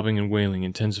 the sobbing and wailing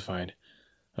intensified.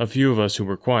 A few of us who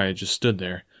were quiet just stood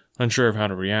there, unsure of how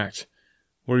to react.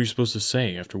 What are you supposed to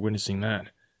say after witnessing that?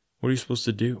 What are you supposed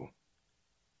to do?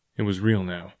 It was real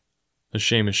now. The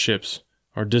Seamus ships,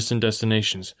 our distant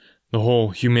destinations, the whole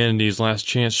humanity's last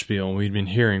chance spiel we'd been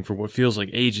hearing for what feels like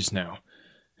ages now.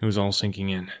 It was all sinking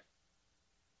in.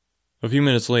 A few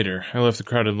minutes later, I left the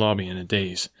crowded lobby in a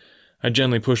daze. I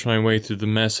gently pushed my way through the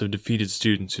mess of defeated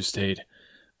students who stayed.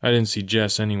 I didn't see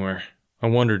Jess anywhere. I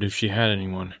wondered if she had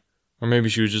anyone, or maybe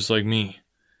she was just like me.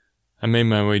 I made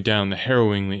my way down the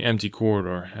harrowingly empty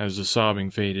corridor as the sobbing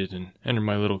faded and entered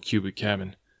my little cubic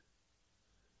cabin.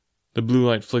 The blue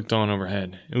light flicked on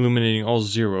overhead, illuminating all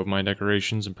 0 of my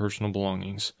decorations and personal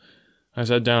belongings. I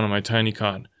sat down on my tiny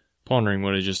cot, pondering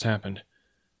what had just happened.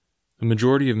 The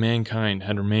majority of mankind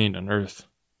had remained on Earth.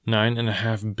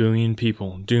 9.5 billion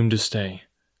people doomed to stay.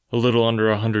 A little under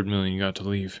 100 million got to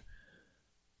leave.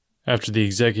 After the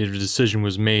executive decision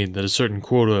was made that a certain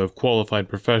quota of qualified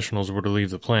professionals were to leave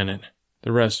the planet,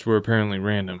 the rest were apparently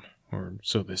random, or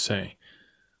so they say.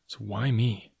 So why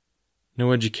me?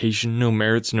 No education, no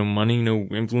merits, no money, no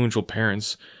influential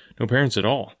parents, no parents at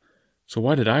all. So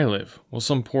why did I live, while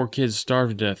some poor kids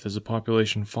starved to death as the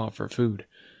population fought for food?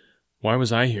 Why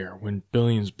was I here when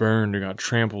billions burned or got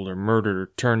trampled or murdered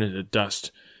or turned into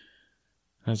dust?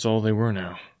 That's all they were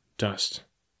now, dust.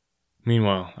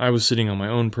 Meanwhile, I was sitting on my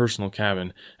own personal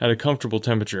cabin, at a comfortable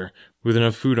temperature, with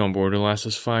enough food on board to last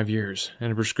us 5 years,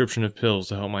 and a prescription of pills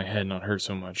to help my head not hurt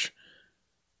so much.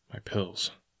 My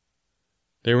pills.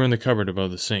 They were in the cupboard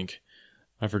above the sink.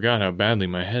 I forgot how badly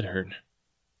my head hurt.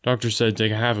 Doctor said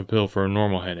take half a pill for a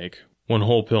normal headache, 1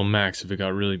 whole pill max if it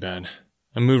got really bad.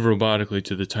 I moved robotically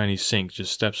to the tiny sink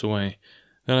just steps away.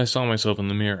 Then I saw myself in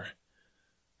the mirror.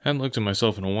 I hadn't looked at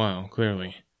myself in a while,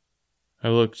 clearly. I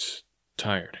looked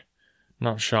tired.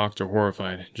 Not shocked or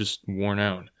horrified, just worn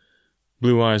out.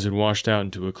 Blue eyes had washed out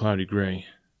into a cloudy gray.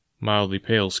 Mildly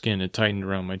pale skin had tightened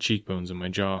around my cheekbones and my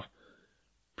jaw.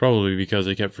 Probably because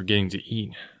I kept forgetting to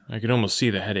eat. I could almost see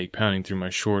the headache pounding through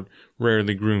my short,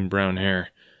 rarely groomed brown hair.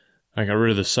 I got rid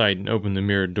of the sight and opened the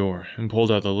mirrored door, and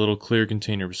pulled out the little clear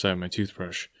container beside my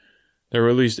toothbrush. There were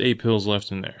at least 8 pills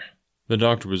left in there. The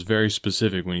doctor was very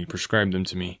specific when he prescribed them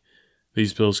to me.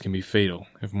 These pills can be fatal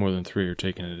if more than 3 are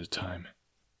taken at a time.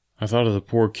 I thought of the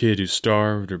poor kid who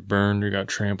starved or burned or got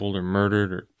trampled or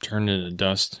murdered or turned into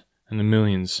dust, and the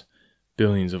millions,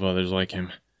 billions of others like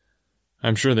him.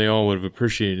 I'm sure they all would have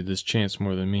appreciated this chance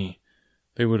more than me.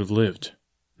 They would have lived,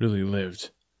 really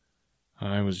lived.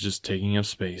 I was just taking up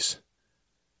space.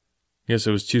 Guess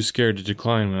I was too scared to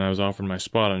decline when I was offered my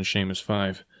spot on Seamus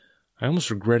 5. I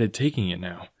almost regretted taking it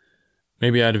now.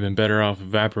 Maybe I'd have been better off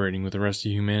evaporating with the rest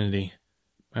of humanity.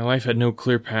 My life had no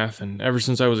clear path, and ever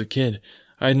since I was a kid,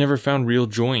 I had never found real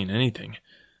joy in anything.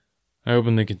 I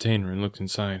opened the container and looked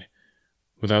inside.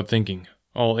 Without thinking,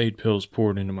 all 8 pills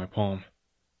poured into my palm.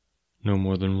 No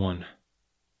more than 1.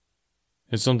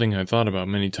 It's something I'd thought about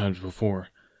many times before.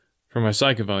 For my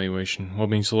psych evaluation, while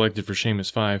being selected for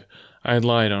Seamus 5, I had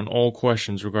lied on all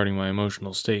questions regarding my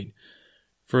emotional state.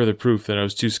 Further proof that I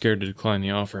was too scared to decline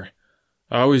the offer.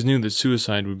 I always knew that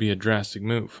suicide would be a drastic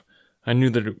move. I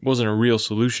knew that it wasn't a real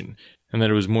solution, and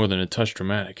that it was more than a touch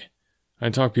dramatic. I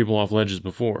talked people off ledges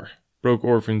before, broke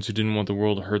orphans who didn't want the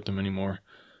world to hurt them anymore.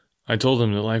 I told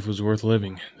them that life was worth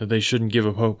living, that they shouldn't give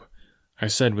up hope. I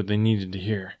said what they needed to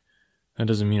hear. That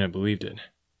doesn't mean I believed it.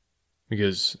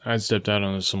 Because I'd stepped out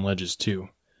onto some ledges too.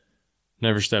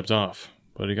 Never stepped off,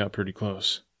 but it got pretty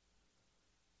close.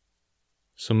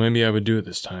 So maybe I would do it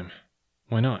this time.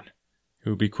 Why not? It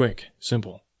would be quick,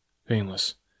 simple,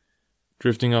 painless.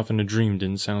 Drifting off in a dream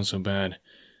didn't sound so bad,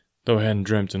 though I hadn't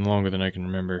dreamt in longer than I can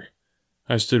remember.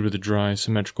 I stood with the dry,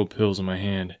 symmetrical pills in my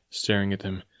hand, staring at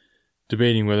them,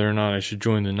 debating whether or not I should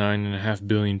join the 9.5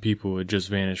 billion people who had just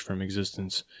vanished from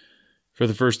existence. For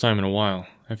the first time in a while,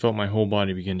 I felt my whole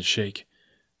body begin to shake.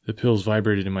 The pills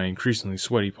vibrated in my increasingly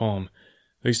sweaty palm.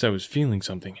 At least I was feeling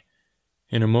something.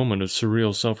 In a moment of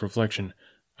surreal self-reflection,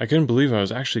 I couldn't believe I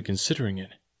was actually considering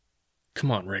it.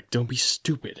 Come on, Rick, don't be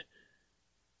stupid.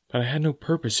 But I had no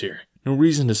purpose here, no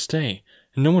reason to stay,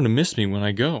 and no one to miss me when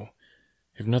I go.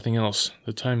 If nothing else,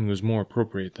 the timing was more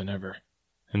appropriate than ever.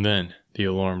 And then the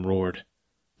alarm roared.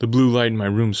 The blue light in my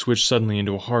room switched suddenly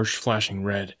into a harsh, flashing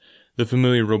red. The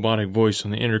familiar robotic voice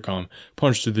on the intercom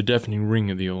punched through the deafening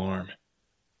ring of the alarm.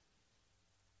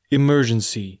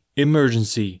 Emergency!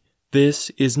 Emergency! This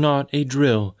is not a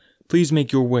drill. Please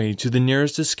make your way to the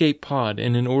nearest escape pod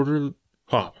and in order...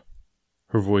 Hop!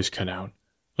 Her voice cut out.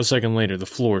 A second later, the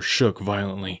floor shook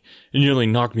violently. It nearly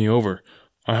knocked me over.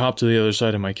 I hopped to the other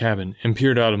side of my cabin and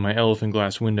peered out of my elephant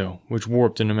glass window, which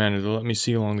warped in a manner that let me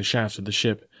see along the shafts of the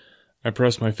ship. I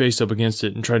pressed my face up against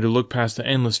it and tried to look past the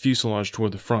endless fuselage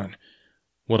toward the front.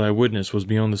 What I witnessed was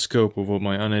beyond the scope of what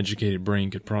my uneducated brain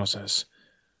could process.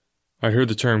 I'd heard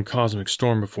the term cosmic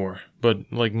storm before,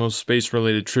 but like most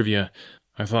space-related trivia,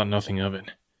 I thought nothing of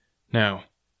it. Now,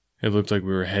 it looked like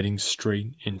we were heading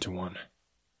straight into one.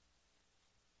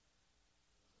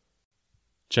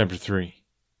 Chapter 3.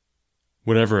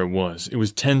 Whatever it was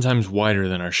 10 times wider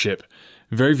than our ship.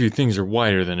 Very few things are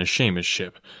wider than a Seamus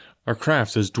ship. Our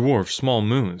craft has dwarfed small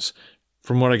moons.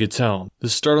 From what I could tell,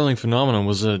 this startling phenomenon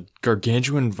was a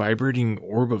gargantuan vibrating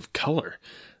orb of color.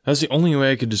 That's the only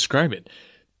way I could describe it.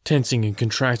 Tensing and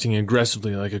contracting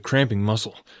aggressively like a cramping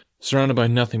muscle. Surrounded by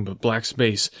nothing but black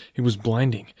space, it was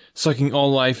blinding, sucking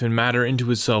all life and matter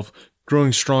into itself,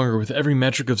 growing stronger with every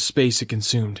metric of space it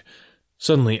consumed.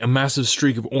 Suddenly, a massive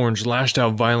streak of orange lashed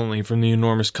out violently from the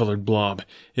enormous colored blob.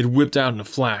 It whipped out in a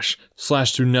flash,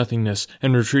 slashed through nothingness,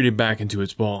 and retreated back into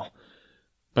its ball.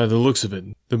 By the looks of it,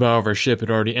 the bow of our ship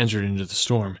had already entered into the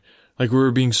storm, like we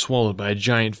were being swallowed by a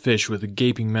giant fish with a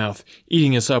gaping mouth,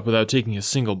 eating us up without taking a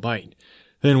single bite.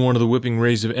 Then one of the whipping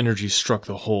rays of energy struck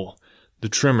the hull. The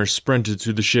tremor sprinted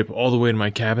through the ship all the way to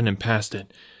my cabin and past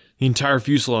it. The entire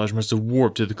fuselage must have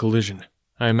warped at the collision.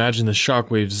 I imagined the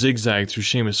shockwave zigzagged through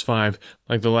Seamus 5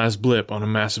 like the last blip on a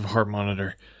massive heart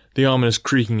monitor. The ominous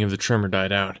creaking of the tremor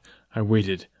died out. I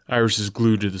waited, irises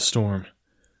glued to the storm.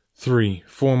 3,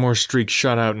 4 more streaks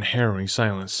shot out in harrowing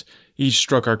silence. Each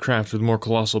struck our craft with more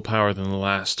colossal power than the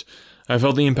last. I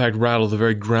felt the impact rattle the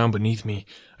very ground beneath me.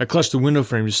 I clutched the window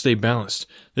frame to stay balanced.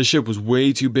 The ship was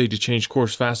way too big to change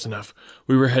course fast enough.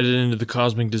 We were headed into the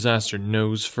cosmic disaster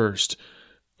nose first.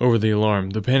 Over the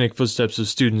alarm, the panicked footsteps of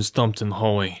students thumped in the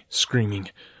hallway, screaming.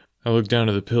 I looked down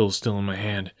to the pills still in my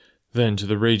hand, then to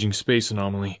the raging space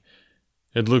anomaly.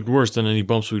 It looked worse than any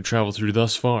bumps we'd traveled through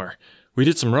thus far. We'd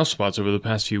hit some rough spots over the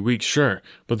past few weeks, sure,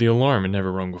 but the alarm had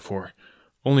never rung before.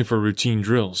 Only for routine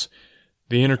drills.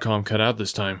 The intercom cut out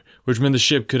this time, which meant the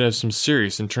ship could have some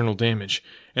serious internal damage,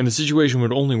 and the situation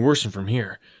would only worsen from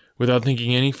here. Without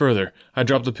thinking any further, I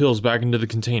dropped the pills back into the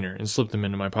container and slipped them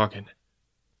into my pocket.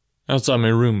 Outside my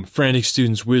room, frantic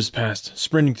students whizzed past,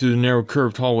 sprinting through the narrow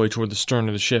curved hallway toward the stern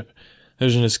of the ship.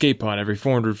 There's an escape pod every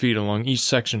 400 feet along each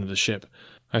section of the ship.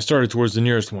 I started towards the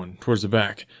nearest one, towards the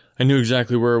back. I knew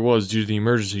exactly where it was due to the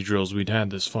emergency drills we'd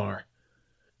had this far.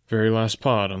 Very last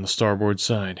pod on the starboard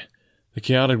side. The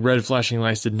chaotic red flashing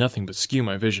lights did nothing but skew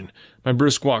my vision. My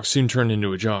brisk walk soon turned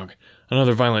into a jog.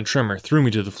 Another violent tremor threw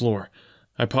me to the floor.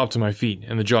 I popped to my feet,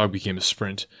 and the jog became a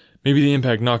sprint. Maybe the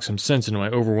impact knocked some sense into my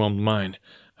overwhelmed mind.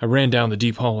 I ran down the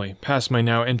deep hallway, past my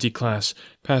now empty class,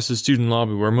 past the student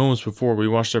lobby where moments before we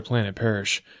watched our planet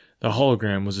perish. The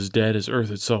hologram was as dead as Earth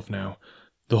itself now.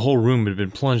 The whole room had been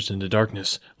plunged into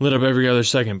darkness, lit up every other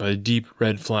second by the deep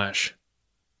red flash.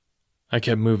 I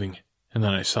kept moving, and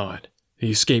then I saw it.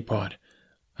 The escape pod.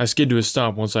 I skid to a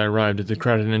stop once I arrived at the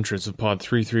crowded entrance of pod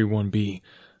 331B.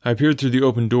 I peered through the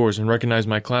open doors and recognized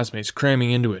my classmates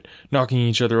cramming into it, knocking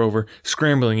each other over,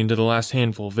 scrambling into the last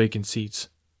handful of vacant seats.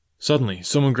 Suddenly,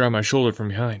 someone grabbed my shoulder from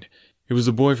behind. It was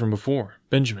the boy from before,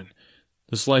 Benjamin.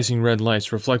 The slicing red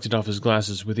lights reflected off his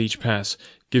glasses with each pass,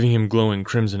 giving him glowing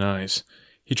crimson eyes.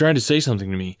 He tried to say something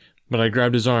to me, but I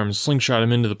grabbed his arm and slingshot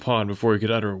him into the pod before he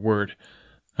could utter a word.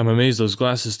 I'm amazed those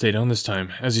glasses stayed on this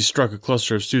time, as he struck a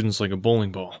cluster of students like a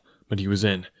bowling ball, but he was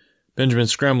in. Benjamin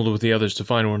scrambled with the others to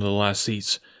find one of the last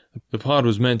seats. The pod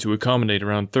was meant to accommodate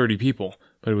around 30 people,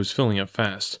 but it was filling up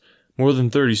fast. More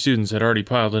than 30 students had already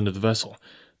piled into the vessel.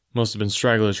 Must have been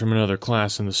stragglers from another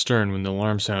class in the stern when the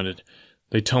alarm sounded.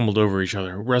 They tumbled over each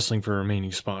other, wrestling for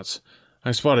remaining spots.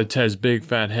 I spotted Ted's big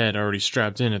fat head already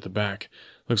strapped in at the back.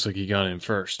 Looks like he got in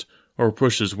first, or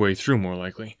pushed his way through more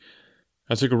likely.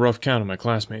 I took a rough count of my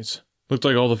classmates. Looked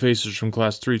like all the faces from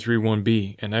class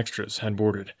 331B and extras had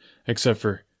boarded, except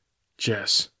for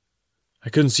Jess. I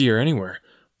couldn't see her anywhere.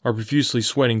 Our profusely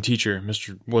sweating teacher,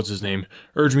 Mr. What's-His-Name,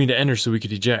 urged me to enter so we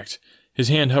could eject. His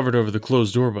hand hovered over the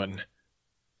closed door button.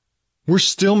 "We're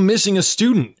still missing a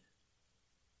student!"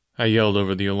 I yelled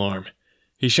over the alarm.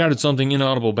 He shouted something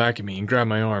inaudible back at me and grabbed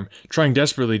my arm, trying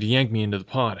desperately to yank me into the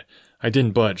pod. I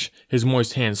didn't budge. His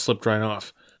moist hand slipped right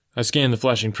off. I scanned the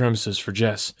flashing premises for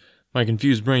Jess. My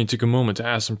confused brain took a moment to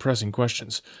ask some pressing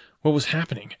questions. What was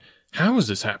happening? How was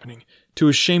this happening? To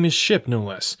a Seamus ship, no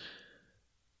less.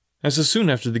 As so soon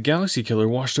after the Galaxy Killer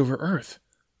washed over Earth.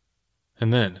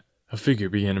 And then, a figure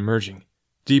began emerging,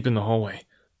 deep in the hallway.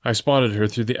 I spotted her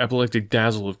through the epileptic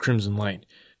dazzle of crimson light.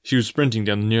 She was sprinting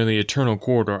down the nearly eternal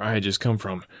corridor I had just come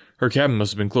from. Her cabin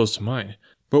must have been close to mine.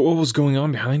 But what was going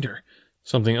on behind her?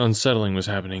 Something unsettling was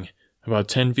happening. About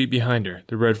 10 feet behind her,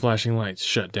 the red flashing lights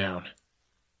shut down.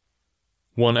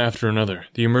 One after another,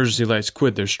 the emergency lights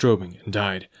quit their strobing and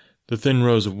died. The thin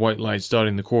rows of white lights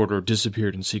dotting the corridor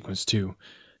disappeared in sequence too.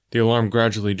 The alarm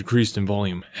gradually decreased in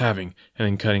volume, halving, and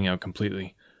then cutting out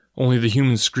completely. Only the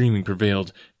human screaming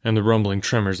prevailed, and the rumbling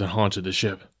tremors that haunted the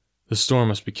ship. The storm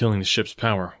must be killing the ship's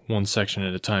power, one section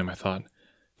at a time, I thought.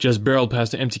 Jess barreled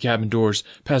past the empty cabin doors,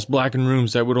 past blackened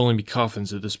rooms that would only be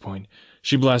coffins at this point.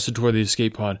 She blasted toward the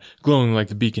escape pod, glowing like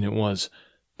the beacon it was.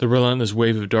 The relentless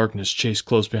wave of darkness chased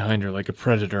close behind her like a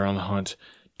predator on the hunt.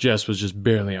 Jess was just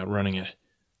barely outrunning it.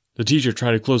 The teacher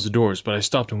tried to close the doors, but I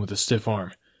stopped him with a stiff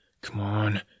arm. Come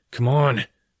on, come on.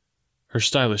 Her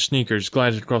stylish sneakers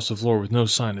glided across the floor with no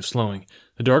sign of slowing.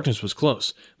 The darkness was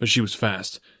close, but she was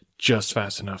fast. Just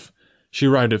fast enough. She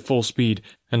arrived at full speed,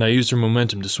 and I used her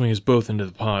momentum to swing us both into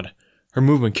the pod. Her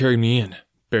movement carried me in,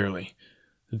 barely.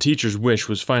 The teacher's wish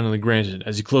was finally granted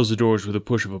as he closed the doors with a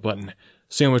push of a button.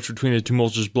 Sandwiched between the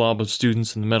tumultuous blob of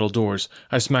students and the metal doors,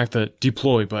 I smacked the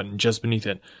deploy button just beneath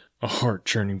it, a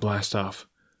heart-churning blast-off.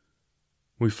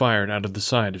 We fired out of the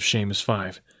side of Seamus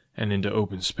 5 and into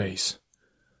open space.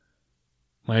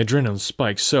 My adrenaline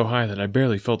spiked so high that I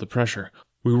barely felt the pressure.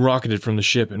 We rocketed from the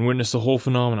ship and witnessed the whole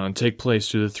phenomenon take place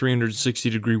through the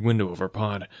 360-degree window of our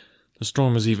pod. The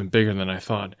storm was even bigger than I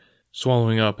thought,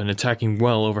 swallowing up and attacking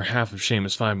well over half of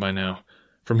Seamus 5 by now.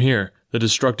 From here, the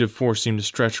destructive force seemed to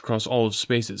stretch across all of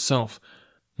space itself.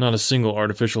 Not a single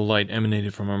artificial light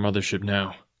emanated from our mothership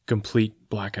now. Complete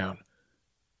blackout.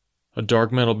 A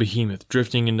dark metal behemoth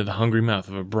drifting into the hungry mouth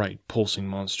of a bright, pulsing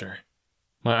monster.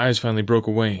 My eyes finally broke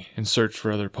away and searched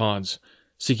for other pods,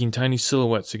 seeking tiny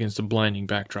silhouettes against a blinding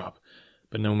backdrop.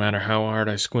 But no matter how hard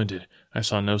I squinted, I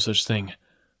saw no such thing.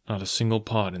 Not a single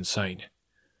pod in sight.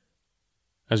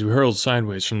 As we hurled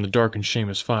sideways from the darkened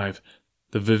Seamus 5,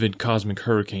 the vivid cosmic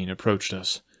hurricane approached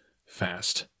us.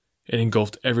 Fast. It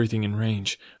engulfed everything in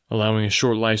range, allowing a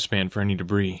short lifespan for any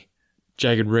debris.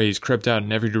 Jagged rays crept out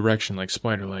in every direction like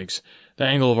spider legs. The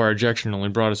angle of our ejection only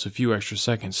brought us a few extra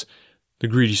seconds. The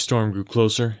greedy storm grew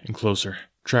closer and closer,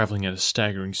 traveling at a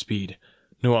staggering speed.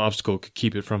 No obstacle could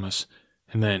keep it from us.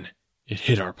 And then, it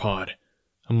hit our pod.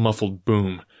 A muffled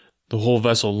boom. The whole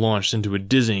vessel launched into a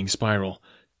dizzying spiral.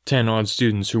 10 odd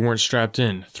students who weren't strapped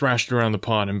in thrashed around the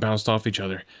pod and bounced off each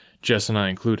other, Jess and I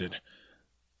included.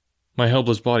 My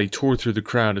helpless body tore through the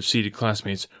crowd of seated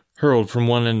classmates, hurled from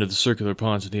one end of the circular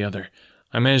pod to the other.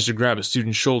 I managed to grab a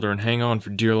student's shoulder and hang on for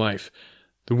dear life.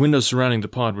 The windows surrounding the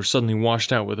pod were suddenly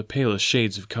washed out with the palest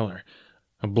shades of color,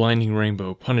 a blinding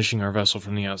rainbow punishing our vessel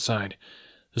from the outside.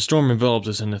 The storm enveloped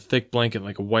us in a thick blanket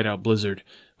like a whiteout blizzard,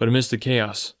 but amidst the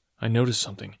chaos, I noticed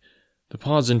something. The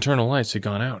pod's internal lights had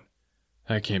gone out.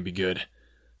 That can't be good.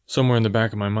 Somewhere in the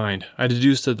back of my mind, I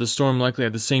deduced that the storm likely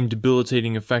had the same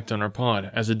debilitating effect on our pod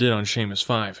as it did on Seamus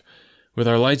 5. With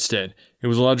our lights dead, it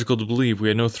was logical to believe we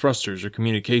had no thrusters or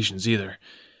communications either.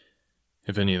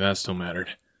 If any of that still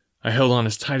mattered. I held on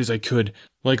as tight as I could,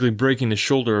 likely breaking the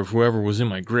shoulder of whoever was in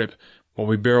my grip, while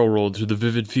we barrel-rolled through the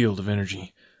vivid field of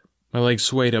energy. My legs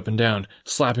swayed up and down,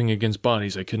 slapping against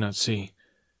bodies I could not see.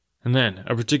 And then,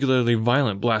 a particularly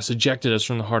violent blast ejected us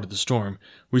from the heart of the storm.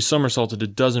 We somersaulted a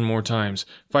dozen more times.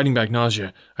 Fighting back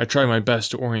nausea, I tried my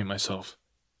best to orient myself.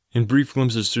 In brief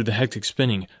glimpses through the hectic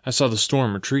spinning, I saw the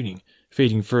storm retreating,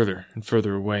 fading further and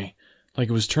further away, like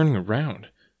it was turning around,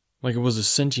 like it was a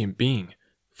sentient being,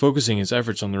 focusing its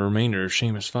efforts on the remainder of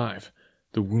Seamus 5,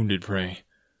 the wounded prey.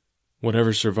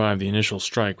 Whatever survived the initial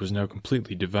strike was now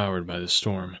completely devoured by the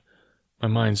storm. My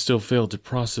mind still failed to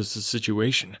process the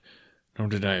situation, nor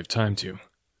did I have time to.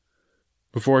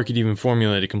 Before I could even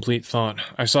formulate a complete thought,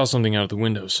 I saw something out of the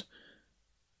windows.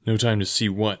 No time to see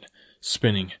what.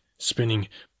 Spinning.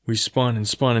 We spun and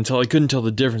spun until I couldn't tell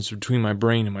the difference between my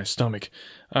brain and my stomach.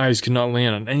 Eyes could not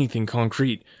land on anything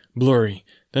concrete. Blurry.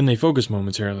 Then they focused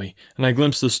momentarily, and I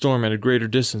glimpsed the storm at a greater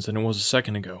distance than it was a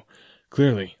second ago.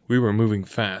 Clearly, we were moving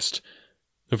fast.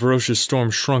 The ferocious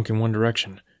storm shrunk in one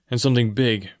direction, and something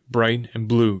big, bright, and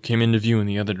blue came into view in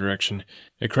the other direction.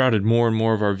 It crowded more and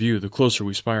more of our view the closer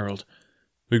we spiraled.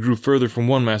 We grew further from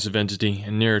one massive entity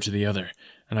and nearer to the other,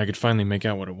 and I could finally make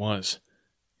out what it was.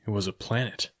 It was a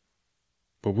planet.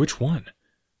 But which one?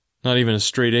 Not even a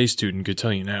straight-A student could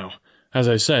tell you now. As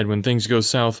I said, when things go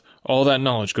south, all that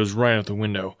knowledge goes right out the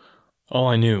window. All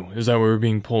I knew is that we were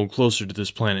being pulled closer to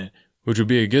this planet, which would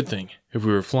be a good thing if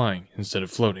we were flying instead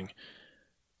of floating.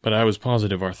 But I was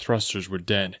positive our thrusters were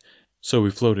dead, so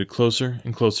we floated closer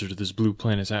and closer to this blue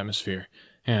planet's atmosphere,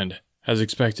 and, as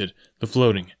expected, the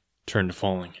floating turned to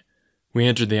falling. We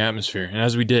entered the atmosphere, and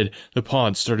as we did, the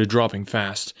pod started dropping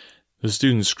fast. The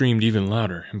students screamed even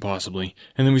louder, impossibly,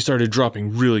 and then we started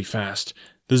dropping really fast.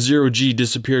 The zero-G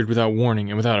disappeared without warning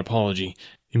and without apology.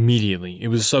 Immediately, it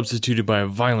was substituted by a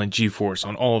violent G-force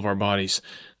on all of our bodies.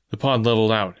 The pod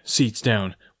leveled out, seats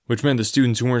down, which meant the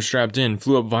students who weren't strapped in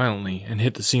flew up violently and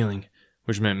hit the ceiling,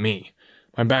 which meant me.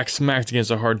 My back smacked against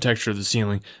the hard texture of the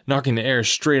ceiling, knocking the air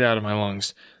straight out of my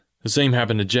lungs. The same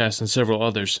happened to Jess and several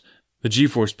others. The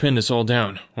G-force pinned us all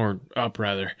down, or up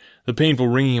rather. The painful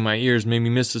ringing in my ears made me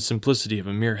miss the simplicity of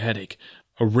a mere headache.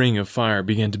 A ring of fire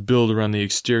began to build around the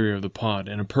exterior of the pod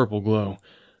in a purple glow.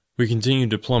 We continued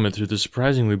to plummet through the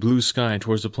surprisingly blue sky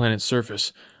towards the planet's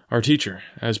surface. Our teacher,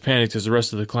 as panicked as the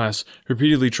rest of the class,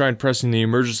 repeatedly tried pressing the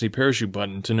emergency parachute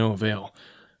button to no avail.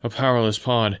 A powerless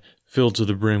pod filled to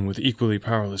the brim with equally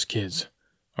powerless kids.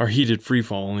 Our heated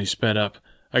freefall only sped up.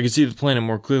 I could see the planet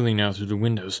more clearly now through the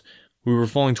windows. We were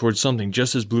falling towards something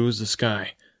just as blue as the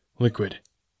sky. Liquid.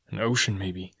 An ocean,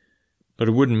 maybe. But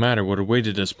it wouldn't matter what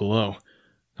awaited us below.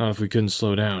 Not if we couldn't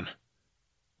slow down.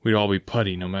 We'd all be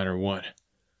putty no matter what.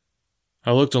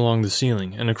 I looked along the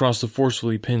ceiling and across the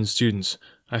forcefully pinned students.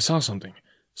 I saw something.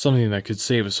 Something that could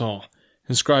save us all.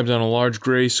 Inscribed on a large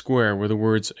gray square were the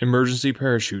words, "Emergency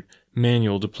Parachute,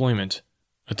 Manual Deployment."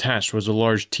 Attached was a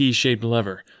large T-shaped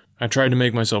lever. I tried to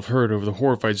make myself heard over the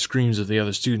horrified screams of the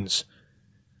other students.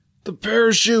 "The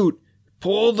parachute!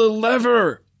 Pull the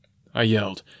lever!" I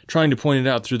yelled, trying to point it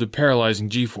out through the paralyzing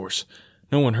G-force.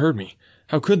 No one heard me.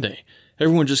 How could they?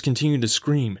 Everyone just continued to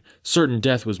scream. Certain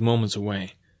death was moments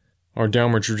away. Our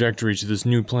downward trajectory to this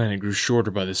new planet grew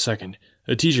shorter by the second.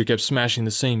 The teacher kept smashing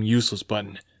the same useless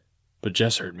button. But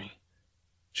Jess heard me.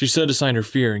 She set aside her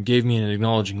fear and gave me an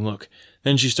acknowledging look.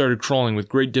 Then she started crawling with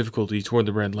great difficulty toward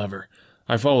the red lever.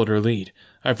 I followed her lead.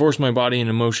 I forced my body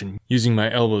into motion, using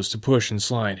my elbows to push and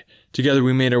slide. Together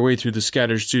we made our way through the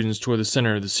scattered students toward the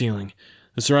center of the ceiling.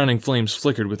 The surrounding flames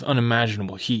flickered with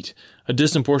unimaginable heat. A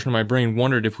distant portion of my brain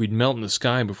wondered if we'd melt in the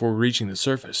sky before reaching the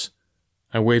surface.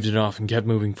 I waved it off and kept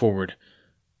moving forward,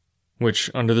 which,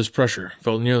 under this pressure,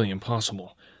 felt nearly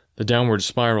impossible. The downward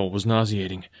spiral was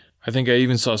nauseating. I think I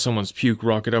even saw someone's puke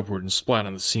rocket upward and splat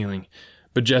on the ceiling.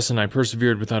 But Jess and I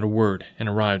persevered without a word and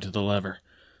arrived at the lever.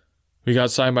 We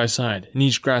got side by side, and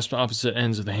each grasped opposite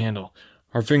ends of the handle.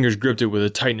 Our fingers gripped it with a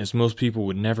tightness most people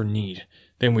would never need.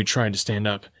 Then we tried to stand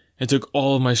up. It took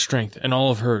all of my strength and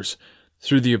all of hers.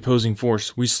 Through the opposing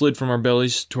force, we slid from our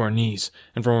bellies to our knees,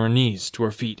 and from our knees to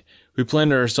our feet. We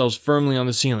planted ourselves firmly on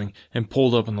the ceiling and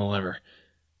pulled up on the lever.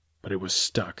 But it was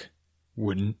stuck.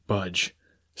 Wouldn't budge.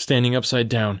 Standing upside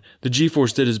down, the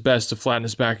G-force did its best to flatten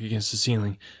us back against the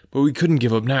ceiling, but we couldn't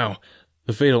give up now.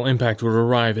 The fatal impact would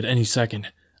arrive at any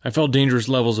second. I felt dangerous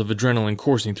levels of adrenaline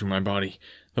coursing through my body.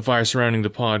 The fire surrounding the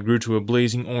pod grew to a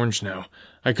blazing orange now.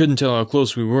 I couldn't tell how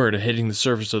close we were to hitting the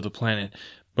surface of the planet,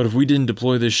 but if we didn't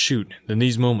deploy this chute, then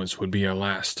these moments would be our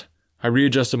last. I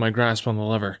readjusted my grasp on the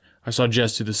lever. I saw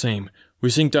Jess do the same. We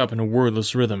synced up in a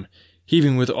wordless rhythm,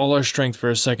 heaving with all our strength for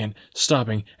a second,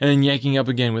 stopping, and then yanking up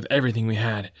again with everything we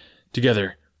had.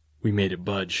 Together, we made it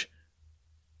budge.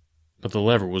 But the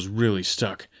lever was really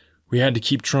stuck. We had to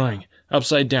keep trying.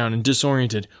 Upside down and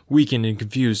disoriented, weakened and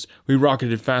confused, we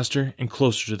rocketed faster and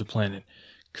closer to the planet.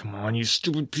 "Come on, you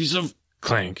stupid piece of—"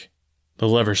 Clank. The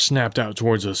lever snapped out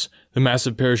towards us. The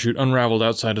massive parachute unraveled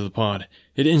outside of the pod.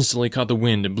 It instantly caught the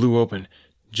wind and blew open.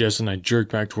 Jess and I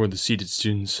jerked back toward the seated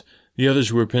students. The others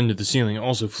who were pinned to the ceiling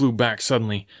also flew back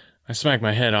suddenly. I smacked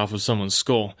my head off of someone's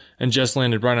skull, and Jess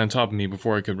landed right on top of me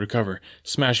before I could recover,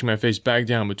 smashing my face back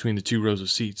down between the two rows of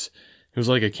seats. It was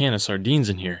like a can of sardines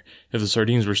in here, if the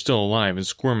sardines were still alive and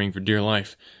squirming for dear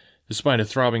life. Despite a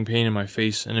throbbing pain in my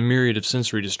face and a myriad of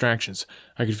sensory distractions,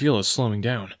 I could feel us slowing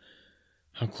down.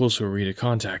 How close were we to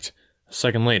contact? A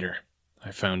second later,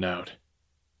 I found out.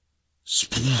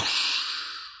 Sploosh!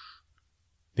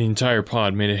 The entire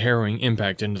pod made a harrowing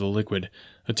impact into the liquid.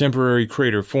 A temporary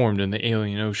crater formed in the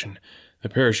alien ocean. The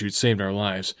parachute saved our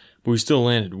lives, but we still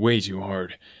landed way too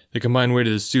hard. The combined weight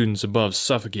of the students above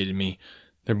suffocated me.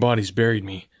 Their bodies buried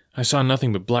me. I saw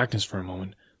nothing but blackness for a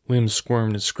moment. Limbs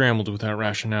squirmed and scrambled without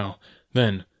rationale.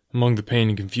 Then, among the pain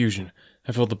and confusion,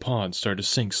 I felt the pod start to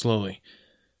sink slowly.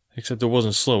 Except it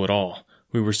wasn't slow at all.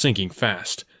 We were sinking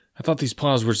fast. I thought these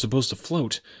pods were supposed to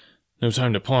float. No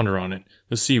time to ponder on it.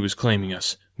 The sea was claiming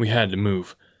us. We had to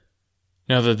move.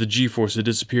 Now that the G-force had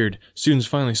disappeared, students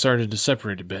finally started to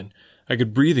separate a bit. I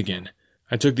could breathe again.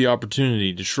 I took the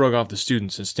opportunity to shrug off the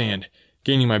students and stand.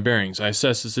 Gaining my bearings, I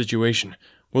assessed the situation.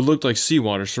 What looked like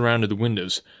seawater surrounded the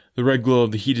windows. The red glow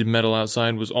of the heated metal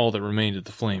outside was all that remained of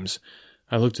the flames.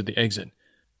 I looked at the exit.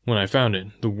 When I found it,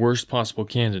 the worst possible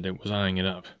candidate was eyeing it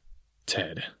up.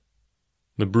 Ted.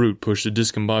 The brute pushed the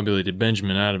discombobulated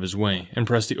Benjamin out of his way and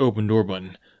pressed the open door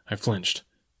button. I flinched.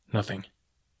 Nothing.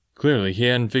 Clearly, he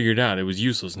hadn't figured out it was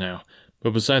useless now,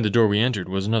 but beside the door we entered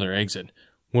was another exit,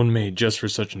 one made just for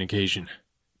such an occasion.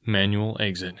 Manual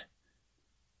exit.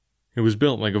 It was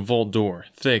built like a vault door,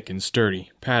 thick and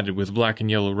sturdy, padded with black and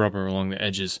yellow rubber along the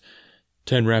edges.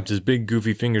 Ted wrapped his big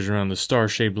goofy fingers around the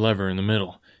star-shaped lever in the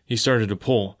middle. He started to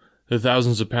pull. The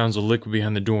thousands of pounds of liquid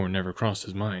behind the door never crossed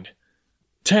his mind.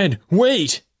 "Ted,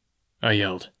 wait!" I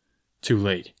yelled. Too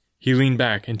late. He leaned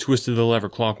back and twisted the lever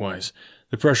clockwise.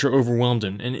 The pressure overwhelmed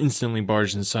him and instantly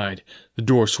barged inside. The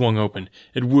door swung open.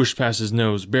 It whooshed past his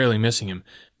nose, barely missing him,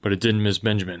 but it didn't miss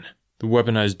Benjamin. The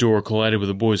weaponized door collided with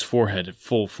the boy's forehead at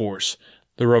full force.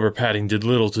 The rubber padding did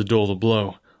little to dull the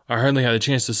blow. I hardly had a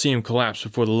chance to see him collapse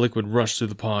before the liquid rushed through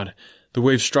the pod. The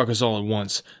wave struck us all at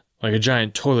once. Like a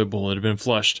giant toilet bowl that had been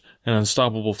flushed, an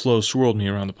unstoppable flow swirled me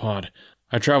around the pod.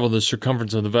 I traveled the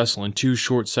circumference of the vessel in 2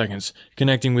 short seconds,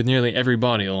 connecting with nearly every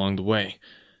body along the way.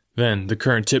 Then the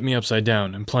current tipped me upside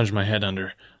down and plunged my head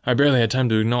under. I barely had time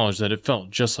to acknowledge that it felt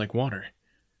just like water.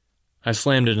 I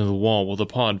slammed into the wall while the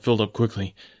pod filled up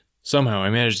quickly. Somehow I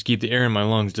managed to keep the air in my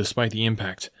lungs despite the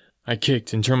impact. I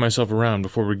kicked and turned myself around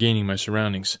before regaining my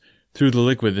surroundings. Through the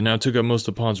liquid that now took up most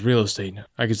of the pod's real estate,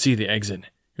 I could see the exit.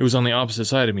 It was on the opposite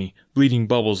side of me, bleeding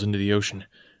bubbles into the ocean.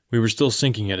 We were still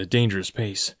sinking at a dangerous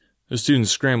pace. The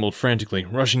students scrambled frantically,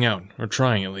 rushing out, or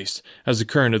trying at least, as the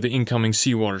current of the incoming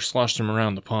seawater sloshed them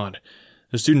around the pod.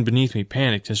 The student beneath me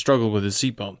panicked and struggled with his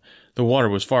seatbelt. The water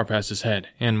was far past his head,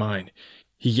 and mine.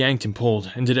 He yanked and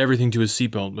pulled, and did everything to his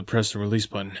seatbelt but pressed the release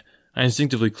button. I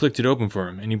instinctively clicked it open for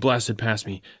him, and he blasted past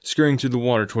me, scurrying through the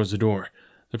water towards the door.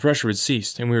 The pressure had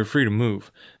ceased, and we were free to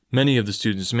move. Many of the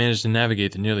students managed to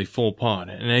navigate the nearly full pod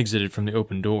and exited from the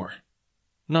open door.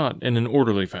 Not in an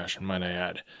orderly fashion, might I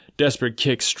add. Desperate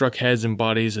kicks struck heads and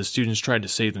bodies as students tried to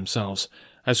save themselves.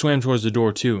 I swam towards the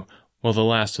door too, while the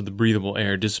last of the breathable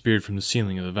air disappeared from the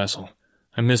ceiling of the vessel.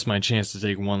 I missed my chance to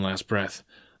take one last breath.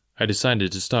 I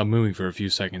decided to stop moving for a few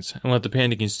seconds and let the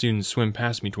panicking students swim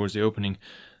past me towards the opening.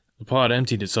 The pod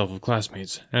emptied itself of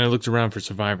classmates, and I looked around for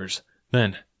survivors.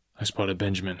 Then I spotted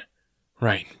Benjamin.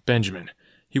 Right, Benjamin.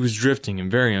 He was drifting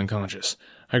and very unconscious.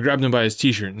 I grabbed him by his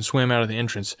t-shirt and swam out of the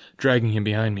entrance, dragging him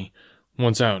behind me.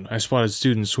 Once out, I spotted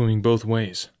students swimming both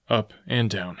ways, up and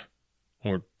down.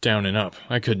 Or down and up,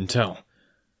 I couldn't tell.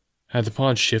 Had the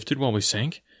pod shifted while we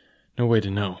sank? No way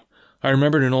to know. I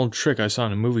remembered an old trick I saw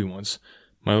in a movie once.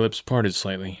 My lips parted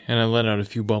slightly, and I let out a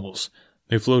few bubbles.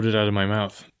 They floated out of my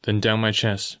mouth, then down my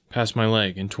chest, past my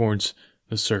leg, and towards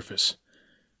the surface.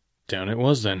 Down it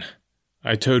was, then.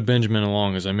 I towed Benjamin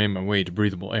along as I made my way to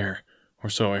breathable air, or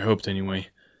so I hoped anyway.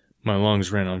 My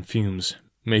lungs ran on fumes,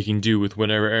 making do with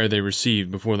whatever air they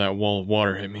received before that wall of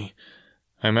water hit me.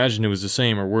 I imagined it was the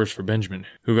same or worse for Benjamin,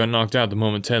 who got knocked out the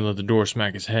moment Ted let the door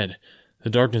smack his head. The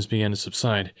darkness began to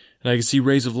subside, and I could see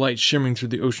rays of light shimmering through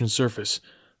the ocean's surface.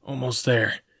 Almost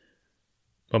there.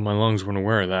 But my lungs weren't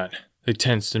aware of that. They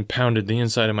tensed and pounded the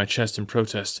inside of my chest in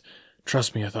protest.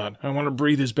 Trust me, I thought, I want to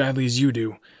breathe as badly as you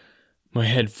do. My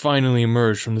head finally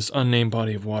emerged from this unnamed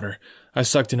body of water. I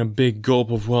sucked in a big gulp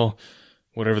of, well,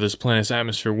 whatever this planet's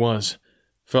atmosphere was.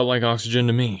 Felt like oxygen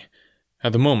to me.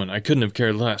 At the moment, I couldn't have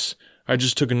cared less. I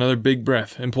just took another big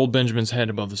breath and pulled Benjamin's head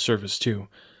above the surface, too.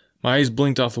 My eyes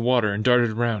blinked off the water and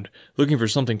darted around, looking for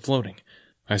something floating.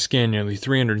 I scanned nearly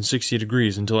 360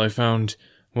 degrees until I found,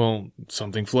 well,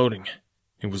 something floating.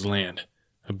 It was land.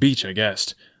 A beach, I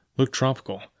guessed. Looked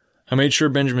tropical. I made sure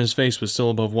Benjamin's face was still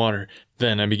above water.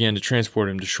 Then I began to transport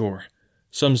him to shore.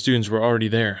 Some students were already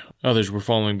there. Others were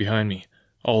following behind me.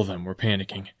 All of them were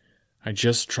panicking. I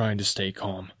just tried to stay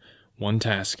calm, one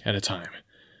task at a time.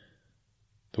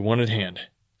 The one at hand,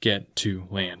 get to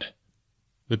land.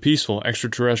 The peaceful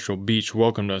extraterrestrial beach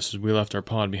welcomed us as we left our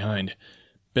pod behind.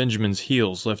 Benjamin's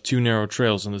heels left 2 narrow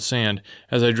trails in the sand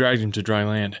as I dragged him to dry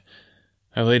land.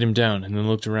 I laid him down and then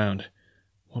looked around.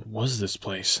 What was this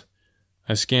place?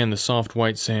 I scanned the soft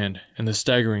white sand and the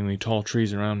staggeringly tall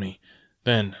trees around me.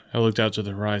 Then I looked out to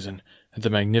the horizon, at the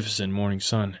magnificent morning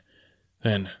sun.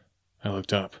 Then I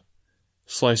looked up.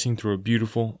 Slicing through a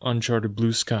beautiful, uncharted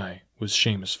blue sky was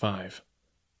Seamus 5.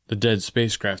 The dead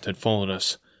spacecraft had followed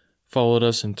us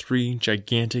in 3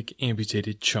 gigantic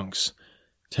amputated chunks.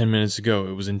 10 minutes ago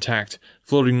it was intact,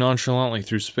 floating nonchalantly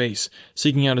through space,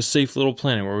 seeking out a safe little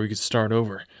planet where we could start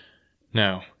over.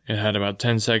 Now It had about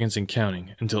 10 seconds and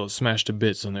counting until it smashed to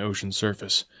bits on the ocean's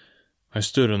surface. I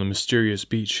stood on the mysterious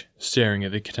beach, staring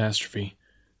at the catastrophe.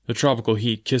 The tropical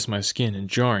heat kissed my skin in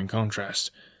jarring contrast.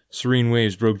 Serene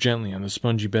waves broke gently on the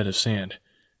spongy bed of sand,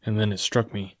 and then it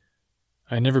struck me.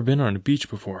 I had never been on a beach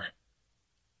before.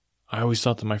 I always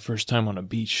thought that my first time on a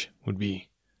beach would be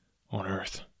on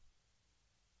Earth.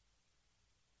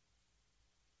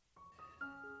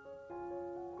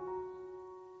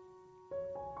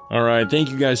 Alright, thank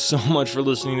you guys so much for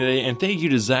listening today, and thank you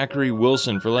to Zachary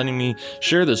Wilson for letting me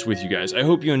share this with you guys. I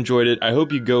hope you enjoyed it. I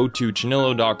hope you go to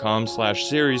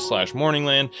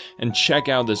Chanillo.com/series/Morningland and check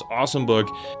out this awesome book.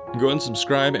 Go and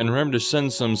subscribe, and remember to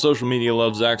send some social media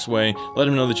love Zach's way. Let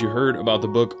him know that you heard about the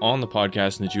book on the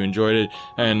podcast and that you enjoyed it.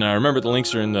 And remember, the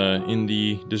links are in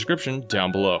the description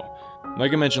down below.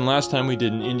 Like I mentioned last time we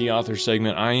did an indie author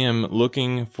segment, I am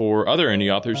looking for other indie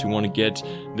authors who want to get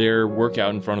their work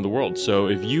out in front of the world. So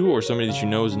if you or somebody that you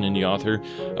know is an indie author,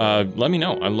 let me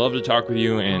know. I'd love to talk with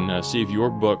you and see if your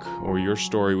book or your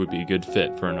story would be a good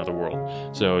fit for Another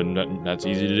World. So that's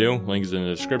easy to do. Link is in the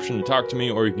description to talk to me,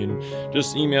 or you can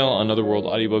just email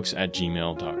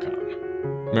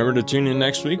anotherworldaudiobooks@gmail.com. Remember to tune in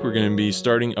next week. We're going to be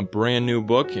starting a brand new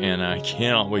book, and I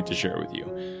cannot wait to share it with you.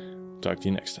 Talk to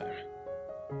you next time.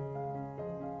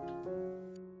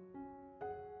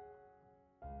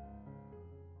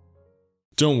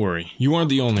 Don't worry, you aren't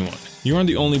the only one. You aren't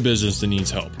the only business that needs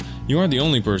help. You aren't the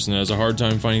only person that has a hard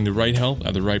time finding the right help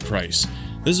at the right price.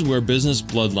 This is where Business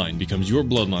Bloodline becomes your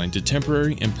bloodline to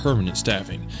temporary and permanent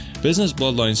staffing. Business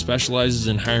Bloodline specializes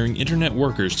in hiring internet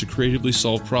workers to creatively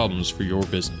solve problems for your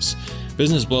business.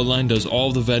 Business Bloodline does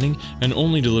all the vetting and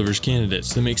only delivers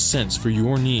candidates that make sense for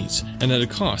your needs and at a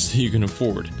cost that you can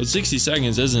afford. But 60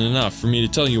 seconds isn't enough for me to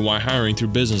tell you why hiring through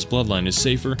Business Bloodline is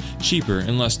safer, cheaper,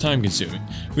 and less time-consuming.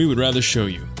 We would rather show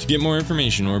you. To get more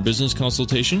information or a business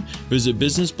consultation, visit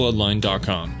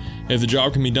businessbloodline.com. If the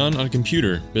job can be done on a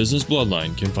computer, Business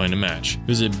Bloodline can find a match.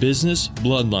 Visit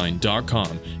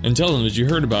businessbloodline.com and tell them that you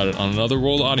heard about it on Another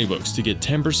World Audiobooks to get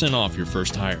 10% off your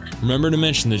first hire. Remember to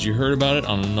mention that you heard about it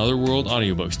on Another World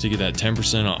Audiobooks to get that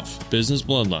 10% off.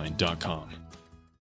 businessbloodline.com.